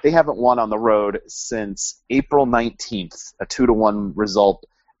fact, they haven't won on the road since April 19th, a 2-1 result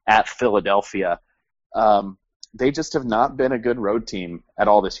at Philadelphia. They just have not been a good road team at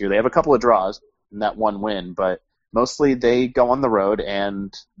all this year. They have a couple of draws and that one win, but mostly they go on the road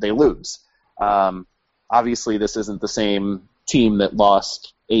and they lose. Obviously, this isn't the same team that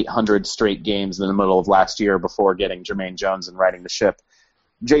lost 800 straight games in the middle of last year before getting Jermaine Jones and riding the ship.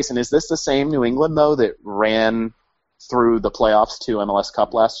 Jason, is this the same New England, though, that ran through the playoffs to MLS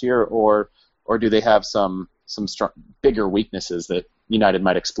Cup last year, or do they have some bigger weaknesses that United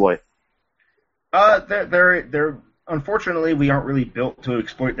might exploit? They're unfortunately, we aren't really built to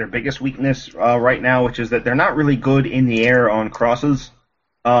exploit their biggest weakness right now, which is that they're not really good in the air on crosses.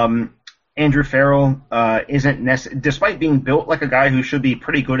 Andrew Farrell isn't despite being built like a guy who should be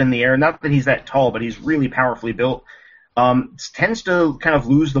pretty good in the air. Not that he's that tall, but he's really powerfully built. Tends to kind of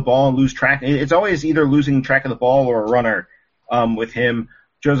lose the ball and lose track. It's always either losing track of the ball or a runner with him.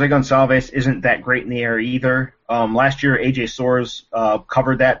 Jose Gonçalves isn't that great in the air either. Last year, AJ Soares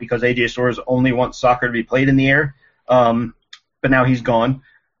covered that because AJ Soares only wants soccer to be played in the air, but now he's gone.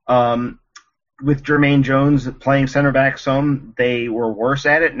 With Jermaine Jones playing center back some, they were worse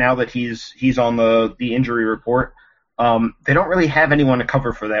at it now that he's on the injury report. They don't really have anyone to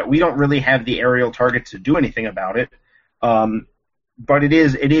cover for that. We don't really have the aerial targets to do anything about it. But it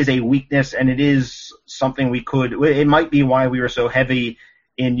is a weakness, and it is something we could. It might be why we were so heavy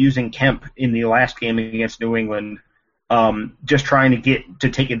in using Kemp in the last game against New England, just trying to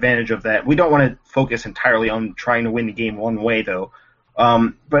take advantage of that. We don't want to focus entirely on trying to win the game one way, though.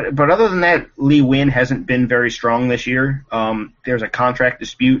 But other than that, Lee Nguyen hasn't been very strong this year. There's a contract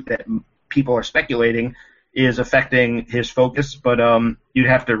dispute that people are speculating is affecting his focus, but you'd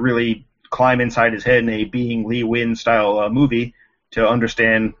have to really climb inside his head in a Being Lee Nguyen style movie to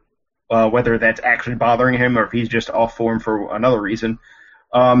understand whether that's actually bothering him or if he's just off form for another reason.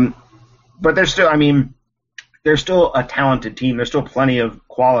 But there's still a talented team. There's still plenty of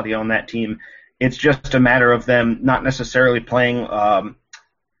quality on that team. It's just a matter of them not necessarily playing.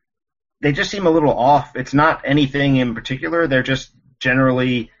 They just seem a little off. It's not anything in particular. They're just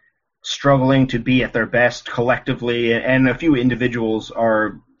generally struggling to be at their best collectively, and a few individuals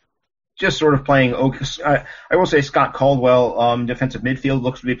are just sort of playing. I will say Scott Caldwell, defensive midfield,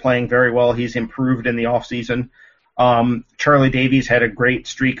 looks to be playing very well. He's improved in the offseason. Charlie Davies had a great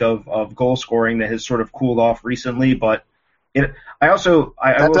streak of goal scoring that has sort of cooled off recently, but that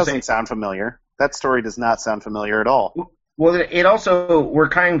doesn't sound familiar. That story does not sound familiar at all. Well, it also, we're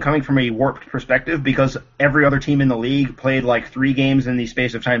kind of coming from a warped perspective because every other team in the league played like 3 games in the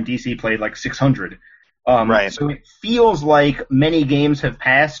space of time. DC played like 600. Right. So it feels like many games have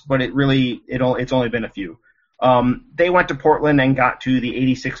passed, but it's only been a few. They went to Portland and got to the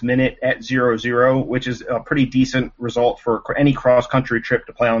 86th minute at 0-0, which is a pretty decent result for any cross-country trip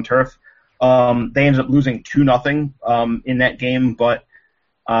to play on turf. They ended up losing 2-0 in that game, but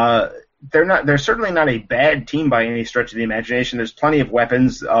they're certainly not a bad team by any stretch of the imagination. There's plenty of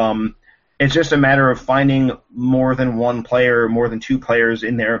weapons. It's just a matter of finding more than one player, more than 2 players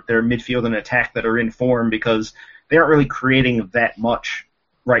in their midfield and attack that are in form because they aren't really creating that much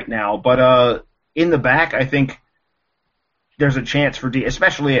right now. But in the back, I think there's a chance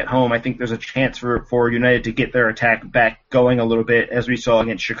especially at home, I think there's a chance for United to get their attack back going a little bit, as we saw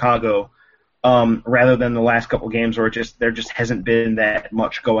against Chicago, rather than the last couple games where there just hasn't been that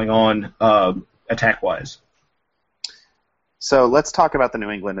much going on attack-wise. So let's talk about the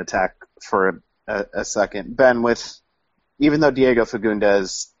New England attack for a second. Ben, even though Diego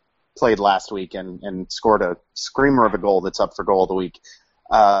Fagundes played last week and scored a screamer of a goal that's up for goal of the week,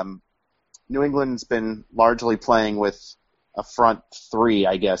 New England's been largely playing with a front 3,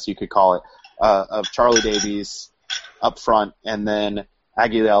 I guess you could call it, of Charlie Davies up front and then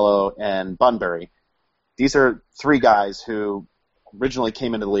Agudelo and Bunbury. These are 3 guys who originally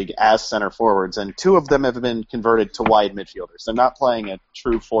came into the league as center forwards, and 2 of them have been converted to wide midfielders. They're not playing a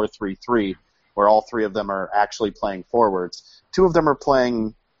true 4-3-3 where all 3 of them are actually playing forwards. 2 of them are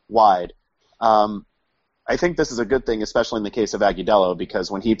playing wide. I think this is a good thing, especially in the case of Agudelo,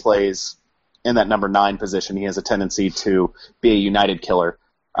 because when he plays in that number 9 position, he has a tendency to be a United killer.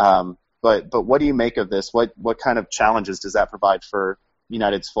 But what do you make of this? What kind of challenges does that provide for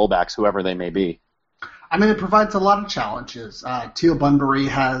United's fullbacks, whoever they may be? I mean, it provides a lot of challenges. Teal Bunbury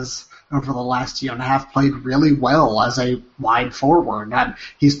has, over the last year and a half, played really well as a wide forward. And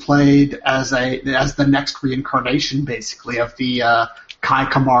he's played as the next reincarnation, basically, of the Kai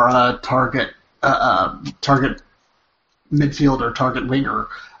Kamara target midfielder, target winger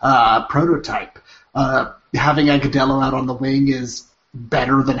prototype. Having Agudelo out on the wing is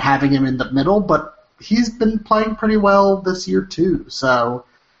better than having him in the middle, but he's been playing pretty well this year too. So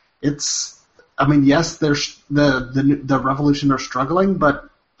it's, I mean, yes, there's the Revolution are struggling, but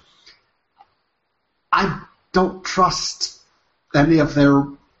I don't trust any of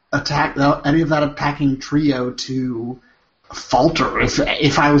that attacking trio to falter.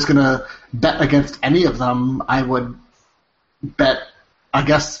 If I was going to bet against any of them, I would bet, I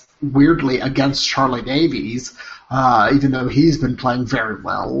guess, weirdly against Charlie Davies, even though he's been playing very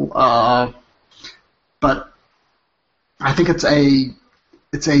well. But I think it's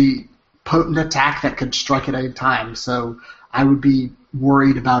a potent attack that could strike at any time, so I would be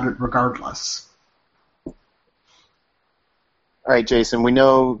worried about it regardless. All right, Jason, we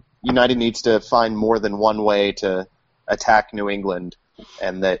know United needs to find more than one way to attack New England,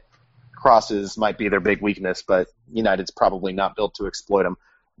 and that crosses might be their big weakness, but United's probably not built to exploit them.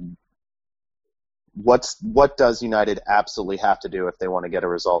 What does United absolutely have to do if they want to get a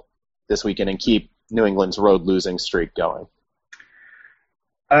result this weekend and keep New England's road losing streak going?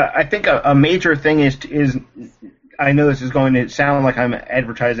 I think a major thing is I know this is going to sound like I'm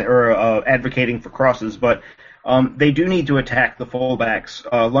advertising or advocating for crosses, but they do need to attack the fullbacks.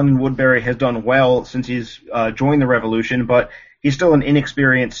 London Woodbury has done well since he's joined the Revolution, but he's still an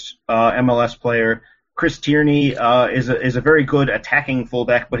inexperienced MLS player. Chris Tierney is a very good attacking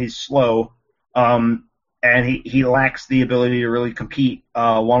fullback, but he's slow, and he lacks the ability to really compete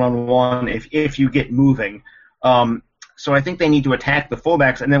one-on-one if you get moving. So I think they need to attack the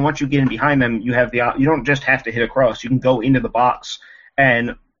fullbacks, and then once you get in behind them, you don't just have to hit a cross. You can go into the box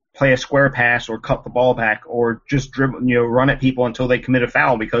and play a square pass or cut the ball back or just dribble, run at people until they commit a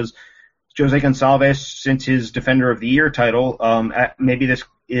foul, because Jose Gonçalves, since his Defender of the Year title, maybe this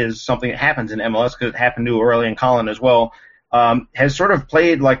is something that happens in MLS because it happened to Aurelian Collin as well, has sort of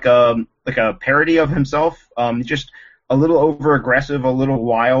played like a parody of himself, just a little over-aggressive, a little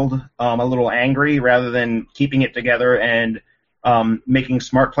wild, a little angry, rather than keeping it together and making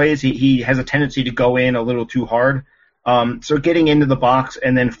smart plays. He has a tendency to go in a little too hard. So getting into the box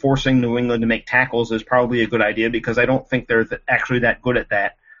and then forcing New England to make tackles is probably a good idea, because I don't think they're actually that good at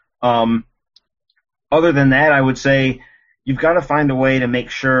that. Other than that, I would say you've got to find a way to make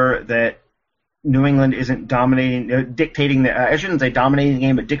sure that New England isn't dictating I shouldn't say dominating the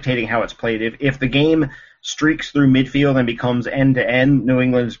game, but dictating how it's played. If the game streaks through midfield and becomes end-to-end, New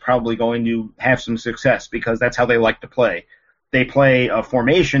England is probably going to have some success, because that's how they like to play. They play a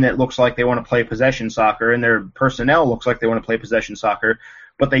formation that looks like they want to play possession soccer, and their personnel looks like they want to play possession soccer,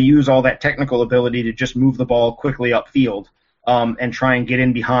 but they use all that technical ability to just move the ball quickly upfield and try and get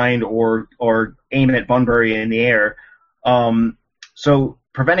in behind or aim at Bunbury in the air. So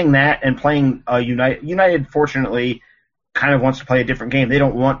preventing that and playing United, fortunately, kind of wants to play a different game. They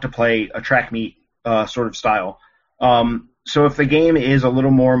don't want to play a track meet sort of style. So if the game is a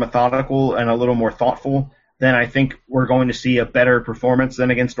little more methodical and a little more thoughtful, then I think we're going to see a better performance than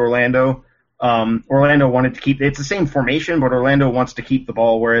against Orlando. Orlando wanted to keep – it's the same formation, but Orlando wants to keep the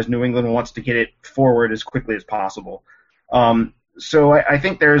ball, whereas New England wants to get it forward as quickly as possible. So I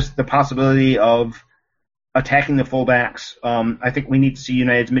think there's the possibility of attacking the fullbacks. I think we need to see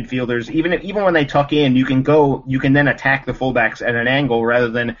United's midfielders, even when they tuck in, you can then attack the fullbacks at an angle rather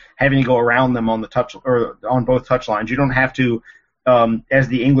than having to go around them on the touch or on both touch lines. You don't have to, as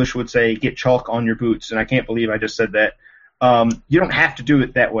the English would say, get chalk on your boots, and I can't believe I just said that. You don't have to do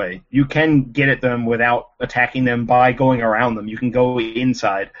it that way. You can get at them without attacking them by going around them. You can go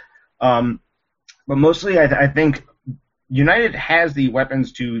inside. But mostly I think United has the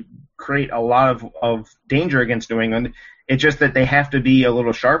weapons to create a lot of danger against New England. It's just that they have to be a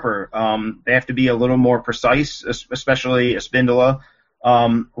little sharper. They have to be a little more precise, especially Espindola.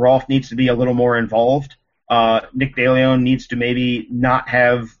 Rolf needs to be a little more involved. Nick DeLeon needs to maybe not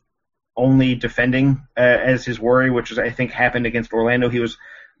have only defending as his worry, which is, I think, happened against Orlando. He was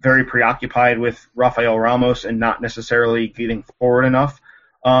very preoccupied with Rafael Ramos and not necessarily getting forward enough.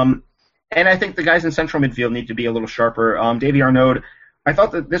 And I think the guys in central midfield need to be a little sharper. Davy Arnaud, I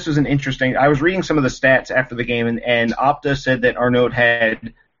thought that this was an interesting – I was reading some of the stats after the game, and Opta said that Arnaud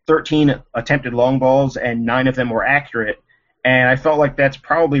had 13 attempted long balls and 9 of them were accurate. And I felt like that's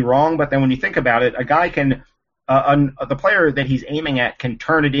probably wrong, but then when you think about it, a guy can the player that he's aiming at can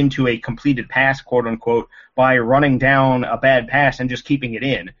turn it into a completed pass, quote-unquote, by running down a bad pass and just keeping it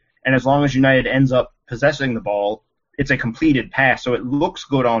in. And as long as United ends up possessing the ball, it's a completed pass, so it looks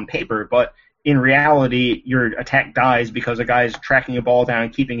good on paper, but in reality, your attack dies because a guy is tracking a ball down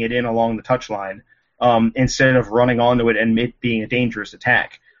and keeping it in along the touchline instead of running onto it and it being a dangerous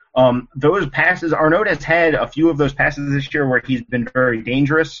attack. Those passes, Arnaud has had a few of those passes this year where he's been very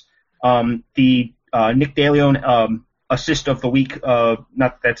dangerous. The Nick DeLeon assist of the week. Not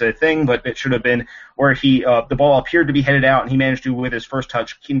that that's a thing, but it should have been where the ball appeared to be headed out, and he managed to, with his first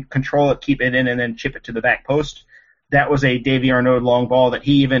touch, control it, keep it in, and then chip it to the back post. That was a Davy Arnaud long ball that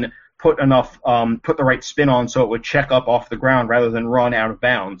he even put the right spin on so it would check up off the ground rather than run out of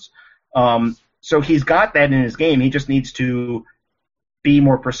bounds. So he's got that in his game. He just needs to be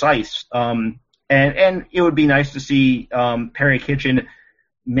more precise. And it would be nice to see Perry Kitchen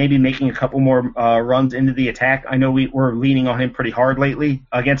maybe making a couple more runs into the attack. I know we're leaning on him pretty hard lately.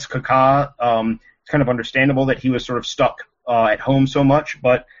 Against Kaká, it's kind of understandable that he was sort of stuck at home so much,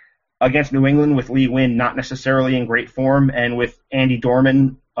 but against New England with Lee Nguyen not necessarily in great form, and with Andy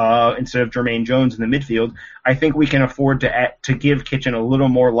Dorman instead of Jermaine Jones in the midfield, I think we can afford to give Kitchen a little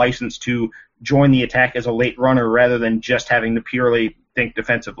more license to join the attack as a late runner rather than just having to purely think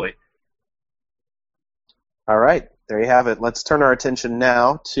defensively. All right, there you have it. Let's turn our attention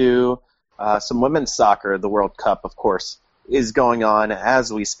now to some women's soccer. The World Cup, of course, is going on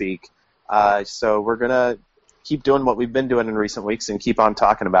as we speak. So we're going to keep doing what we've been doing in recent weeks and keep on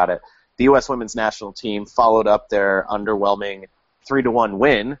talking about it. The U.S. women's national team followed up their underwhelming 3-1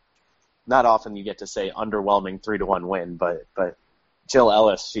 win. Not often you get to say underwhelming 3-1 win, but Jill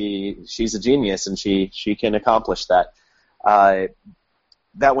Ellis, she's a genius, and she can accomplish that.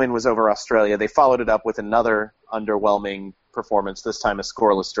 That win was over Australia. They followed it up with another underwhelming performance, this time a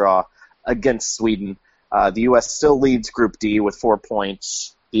scoreless draw against Sweden. The U.S. still leads Group D with 4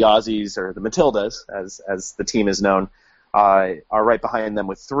 points. The Aussies, or the Matildas, as the team is known, are right behind them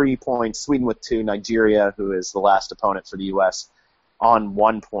with 3 points. Sweden with 2. Nigeria, who is the last opponent for the U.S., on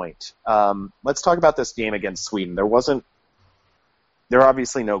 1 point. Let's talk about this game against Sweden. There are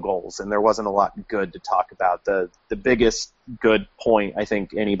obviously no goals, and there wasn't a lot good to talk about. The biggest good point I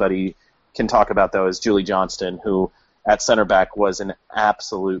think anybody can talk about, though, is Julie Johnston, who at center back was an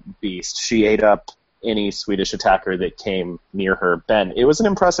absolute beast. She ate up any Swedish attacker that came near her. Ben, it was an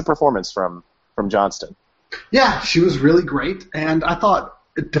impressive performance from Johnston. Yeah, she was really great, and I thought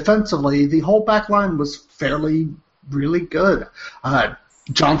defensively the whole back line was really good.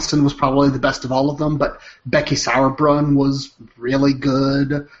 Johnston was probably the best of all of them, but Becky Sauerbrunn was really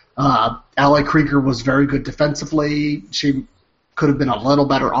good. Ally Krieger was very good defensively. She could have been a little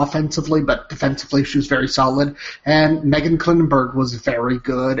better offensively, but defensively she was very solid. And Megan Klinenberg was very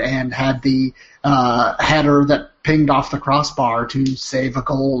good and had the header that pinged off the crossbar to save a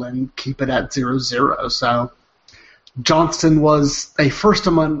goal and keep it at 0-0. So Johnston was a first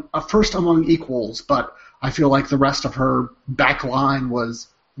among equals, but I feel like the rest of her back line was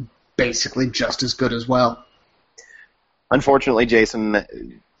basically just as good as well. Unfortunately, Jason,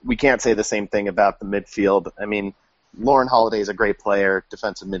 we can't say the same thing about the midfield. I mean, Lauren Holiday is a great player,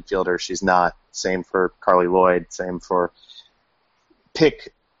 defensive midfielder. She's not. Same for Carly Lloyd. Same for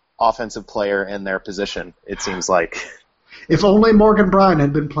pick offensive player in their position, it seems like. If only Morgan Bryan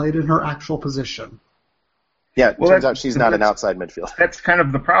had been played in her actual position. Yeah, it turns out she's not an outside midfielder. That's kind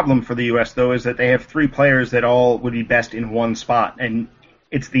of the problem for the U.S., though, is that they have 3 players that all would be best in one spot, and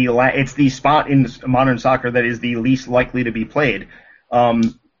it's the spot in modern soccer that is the least likely to be played,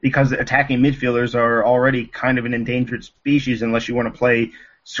 because attacking midfielders are already kind of an endangered species unless you want to play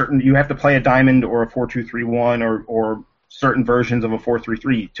you have to play a diamond or a 4-2-3-1 or certain versions of a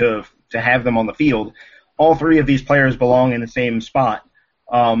 4-3-3 to have them on the field. All 3 of these players belong in the same spot,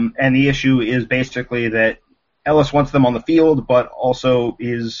 and the issue is basically that Ellis wants them on the field, but also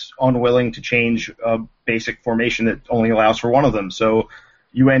is unwilling to change a basic formation that only allows for one of them. So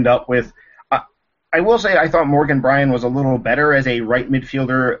you end up with... I will say I thought Morgan Bryan was a little better as a right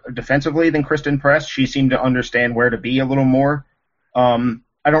midfielder defensively than Kristen Press. She seemed to understand where to be a little more. I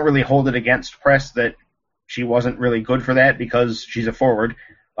don't really hold it against Press that she wasn't really good for that because she's a forward.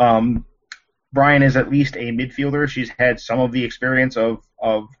 Bryan is at least a midfielder. She's had some of the experience of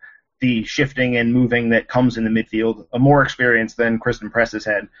the shifting and moving that comes in the midfield, a more experience than Kristen Press has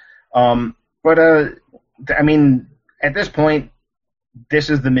had. I mean, at this point, this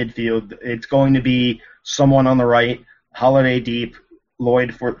is the midfield. It's going to be someone on the right, Holiday deep,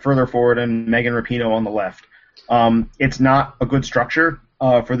 Lloyd further forward, and Megan Rapinoe on the left. It's not a good structure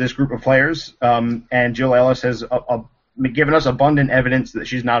for this group of players, and Jill Ellis has given us abundant evidence that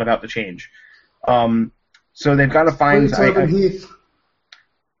she's not about to change. So they've got to find...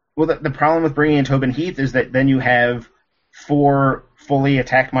 Well, the problem with bringing in Tobin Heath is that then you have 4 fully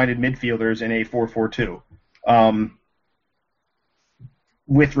attack-minded midfielders in a 4-4-2.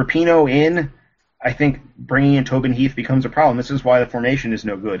 With Rapinoe in, I think bringing in Tobin Heath becomes a problem. This is why the formation is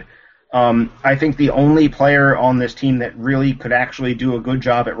no good. I think the only player on this team that really could actually do a good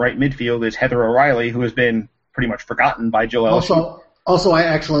job at right midfield is Heather O'Reilly, who has been pretty much forgotten by Jill Ellis. Also, I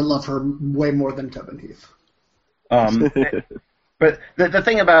actually love her way more than Tobin Heath. But the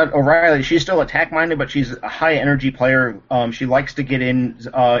thing about O'Reilly, she's still attack-minded, but she's a high-energy player. She likes to get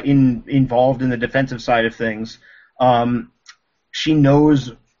involved in the defensive side of things. She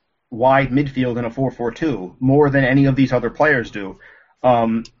knows wide midfield in a 4-4-2 more than any of these other players do.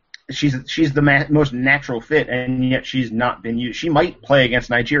 She's the most natural fit, and yet she's not been used. She might play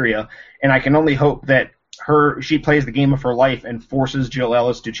against Nigeria, and I can only hope that she plays the game of her life and forces Jill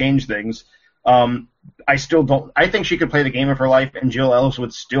Ellis to change things. I still don't. I think she could play the game of her life, and Jill Ellis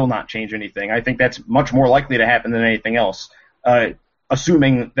would still not change anything. I think that's much more likely to happen than anything else.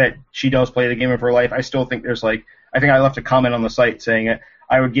 Assuming that she does play the game of her life, I still think there's I think I left a comment on the site saying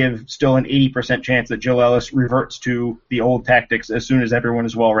I would give still an 80% chance that Jill Ellis reverts to the old tactics as soon as everyone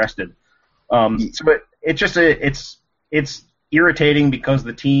is well rested. But it's just it's irritating because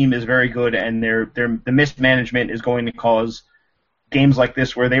the team is very good, and the mismanagement is going to cause games like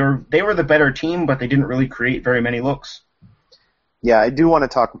this where they were the better team, but they didn't really create very many looks. Yeah, I do want to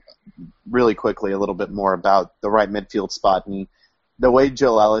talk really quickly a little bit more about the right midfield spot and the way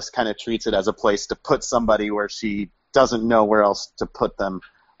Jill Ellis kind of treats it as a place to put somebody where she doesn't know where else to put them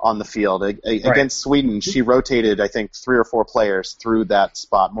on the field. Against Sweden, she rotated, I think, 3 or 4 players through that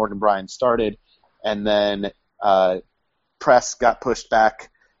spot. Morgan Bryan started, and then Press got pushed back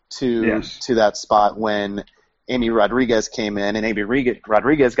to that spot when Amy Rodriguez came in, and Amy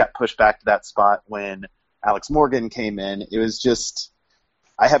Rodriguez got pushed back to that spot when Alex Morgan came in. It was just,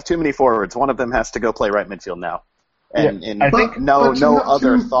 I have too many forwards. One of them has to go play right midfield now. And I think no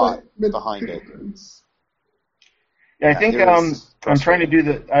other thought behind it. Yeah, I think I'm trying to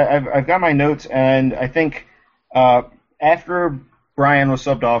do I've got my notes, and I think after Bryan was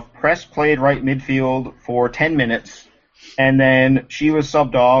subbed off, Press played right midfield for 10 minutes, and then she was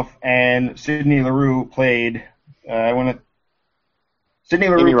subbed off, and Sydney Leroux played. Sydney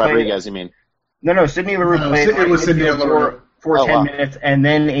Leroux Amy played, Rodriguez, you mean? No, Sydney Leroux played it was Sydney Leroux for 10 minutes, and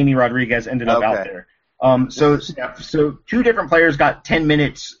then Amy Rodriguez ended up out there. So 2 different players got 10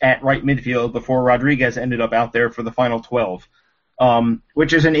 minutes at right midfield before Rodriguez ended up out there for the final 12,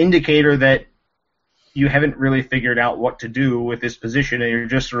 which is an indicator that you haven't really figured out what to do with this position, and you're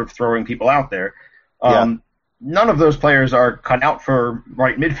just sort of throwing people out there. None of those players are cut out for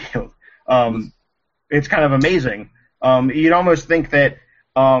right midfield. It's kind of amazing. You'd almost think that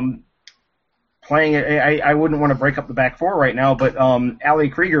playing – I wouldn't want to break up the back 4 right now, but Ali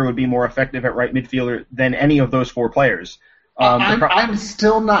Krieger would be more effective at right midfielder than any of those 4 players. I'm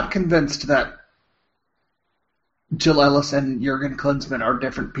still not convinced that Jill Ellis and Jurgen Klinsmann are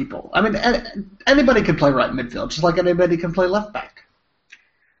different people. I mean, anybody can play right midfield, just like anybody can play left back.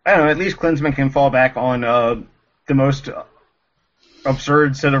 I don't know. At least Klinsmann can fall back on the most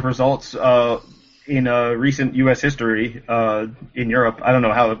absurd set of results in recent U.S. history in Europe. I don't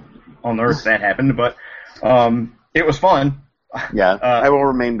know how on earth that happened, but it was fun. Yeah, I will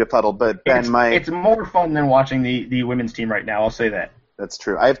remain befuddled, but Ben, it's more fun than watching the women's team right now, I'll say that. That's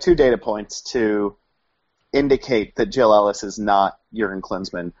true. I have 2 data points to indicate that Jill Ellis is not Jurgen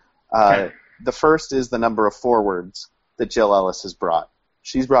Klinsmann. The first is the number of forwards that Jill Ellis has brought.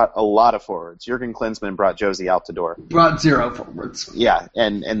 She's brought a lot of forwards. Jurgen Klinsmann brought Josie Altidore. Brought 0 forwards. Yeah,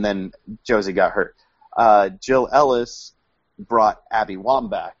 and then Josie got hurt. Jill Ellis brought Abby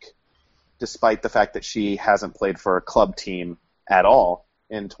Wambach, despite the fact that she hasn't played for a club team at all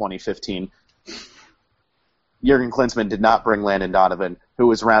in 2015. Jurgen Klinsmann did not bring Landon Donovan, who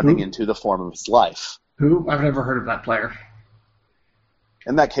was rounding into the form of his life. Who? I've never heard of that player.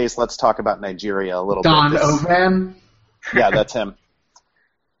 In that case, let's talk about Nigeria a little Don bit. Ovan? Yeah, that's him.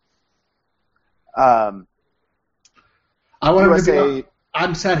 I want him to be.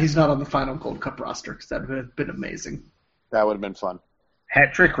 I'm sad he's not on the final Gold Cup roster because that would have been amazing. That would have been fun.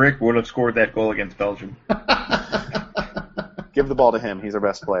 Hat-trick Rick would have scored that goal against Belgium. Give the ball to him. He's our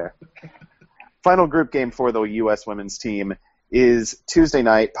best player. Final group game for the U.S. women's team is Tuesday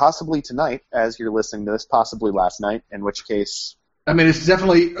night, possibly tonight, as you're listening to this, possibly last night, in which case... I mean, it's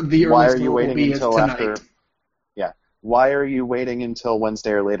definitely the earliest it will be until tonight. After? Yeah. Why are you waiting until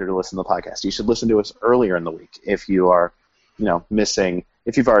Wednesday or later to listen to the podcast? You should listen to us earlier in the week if you are,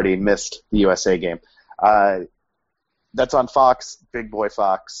 if you've already missed the USA game. That's on Fox, Big Boy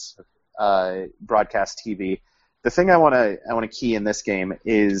Fox, broadcast TV. The thing I want to key in this game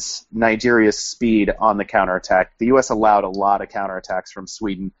is Nigeria's speed on the counterattack. The U.S. allowed a lot of counterattacks from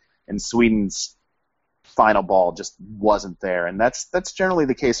Sweden, and Sweden's final ball just wasn't there. And that's generally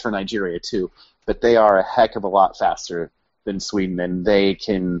the case for Nigeria too. But they are a heck of a lot faster than Sweden, and they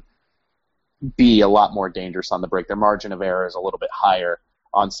can be a lot more dangerous on the break. Their margin of error is a little bit higher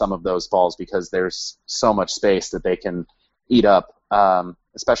on some of those balls because there's so much space that they can eat up.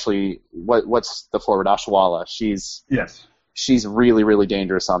 especially what's the forward, Oshawa. Yes. She's really, really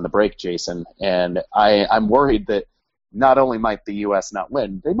dangerous on the break, Jason. And I'm worried that not only might the U.S. not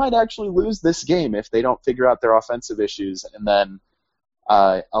win, they might actually lose this game if they don't figure out their offensive issues and then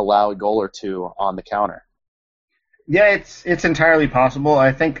allow a goal or two on the counter. Yeah, it's entirely possible.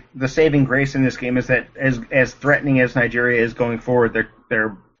 I think the saving grace in this game is that as threatening as Nigeria is going forward,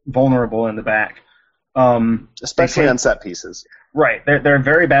 they're vulnerable in the back. Especially on set pieces. Right. They're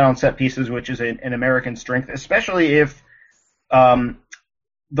very bad on set pieces, which is an American strength, especially if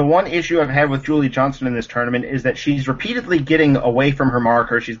the one issue I've had with Julie Johnston in this tournament is that she's repeatedly getting away from her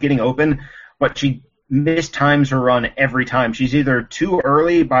marker. She's getting open, but she mistimes her run every time. She's either too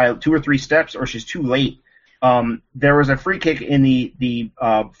early by 2 or 3 steps, or she's too late. There was a free kick in the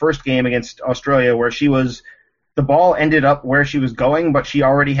first game against Australia where the ball ended up where she was going, but she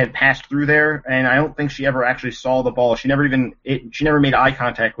already had passed through there, and I don't think she ever actually saw the ball. She never made eye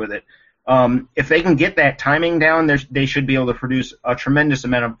contact with it. If they can get that timing down, they should be able to produce a tremendous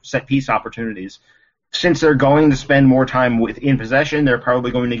amount of set-piece opportunities. Since they're going to spend more time in possession, they're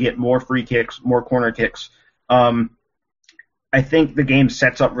probably going to get more free kicks, more corner kicks. I think the game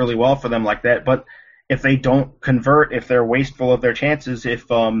sets up really well for them like that, but if they don't convert, if they're wasteful of their chances, if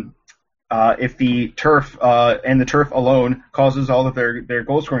the turf and the turf alone causes all of their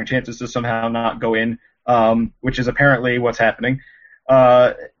goal-scoring chances to somehow not go in, which is apparently what's happening,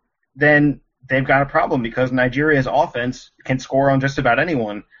 then they've got a problem because Nigeria's offense can score on just about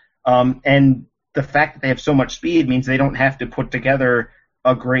anyone. And the fact that they have so much speed means they don't have to put together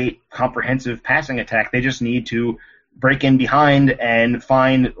a great comprehensive passing attack. They just need to break in behind and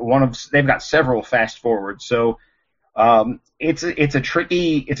find they've got several fast forwards. So it's a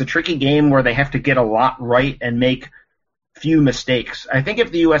tricky game where they have to get a lot right and make few mistakes. I think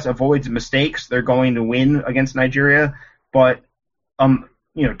if the U.S. avoids mistakes, they're going to win against Nigeria, but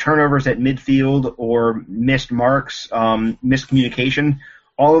turnovers at midfield or missed marks, miscommunication,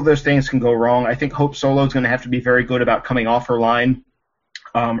 all of those things can go wrong. I think Hope Solo is going to have to be very good about coming off her line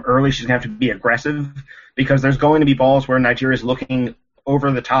early. She's going to have to be aggressive because there's going to be balls where Nigeria is looking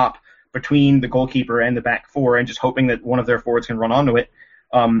over the top between the goalkeeper and the back four and just hoping that one of their forwards can run onto it.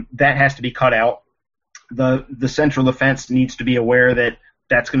 That has to be cut out. The central defense needs to be aware that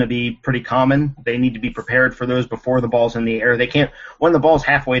that's going to be pretty common. They need to be prepared for those before the ball's in the air. They can't, when the ball's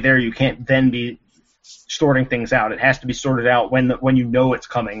halfway there, you can't then be sorting things out. It has to be sorted out when you know it's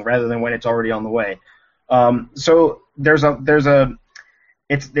coming rather than when it's already on the way. So it's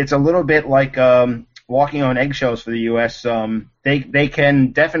a little bit like walking on eggshells for the U.S. They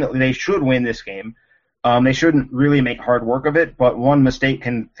should win this game. They shouldn't really make hard work of it, but one mistake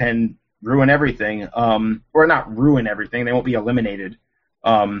can ruin everything. Or not ruin everything. They won't be eliminated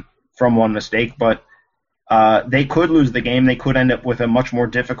from one mistake, but they could lose the game. They could end up with a much more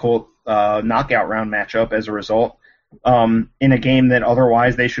difficult knockout round matchup as a result in a game that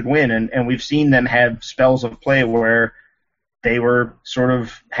otherwise they should win. And we've seen them have spells of play where they were sort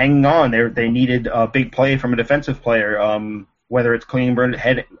of hanging on. They needed a big play from a defensive player, whether it's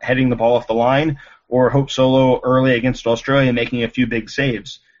Klingberg heading the ball off the line or Hope Solo early against Australia making a few big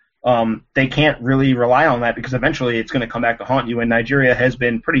saves. They can't really rely on that because eventually it's going to come back to haunt you, and Nigeria has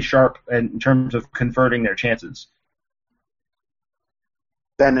been pretty sharp in terms of converting their chances.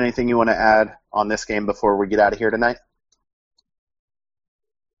 Ben, anything you want to add on this game before we get out of here tonight?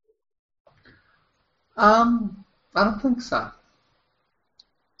 I don't think so.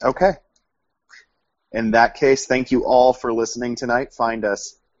 Okay. In that case, thank you all for listening tonight. Find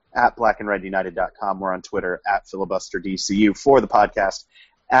us at blackandredunited.com. We're on Twitter at filibusterdcu for the podcast,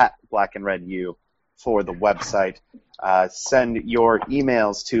 at blackandredu for the website. Send your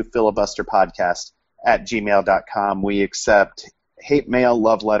emails to filibusterpodcast@gmail.com. We accept hate mail,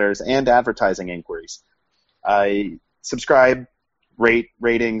 love letters, and advertising inquiries. Subscribe,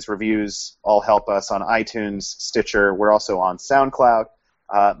 ratings, reviews all help us on iTunes, Stitcher. We're also on SoundCloud,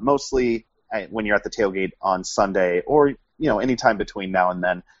 mostly when you're at the tailgate on Sunday or anytime between now and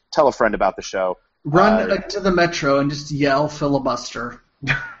then. Tell a friend about the show. Run to the metro and just yell filibuster.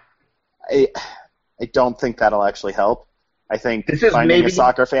 I don't think that'll actually help. I think finding a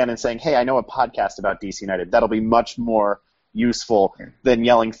soccer fan and saying, hey, I know a podcast about DC United, that'll be much more useful than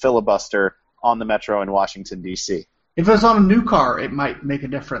yelling filibuster on the metro in Washington, D.C. If it was on a new car, it might make a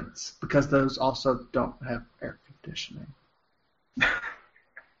difference because those also don't have air conditioning.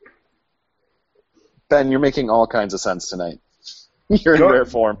 Ben, you're making all kinds of sense tonight. You're in rare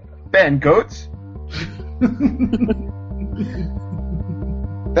form. Ben, goats?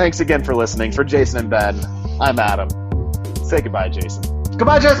 Thanks again for listening. For Jason and Ben, I'm Adam. Say goodbye, Jason.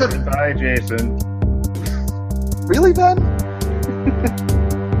 Goodbye, Jason. Goodbye, Jason. Really, Ben?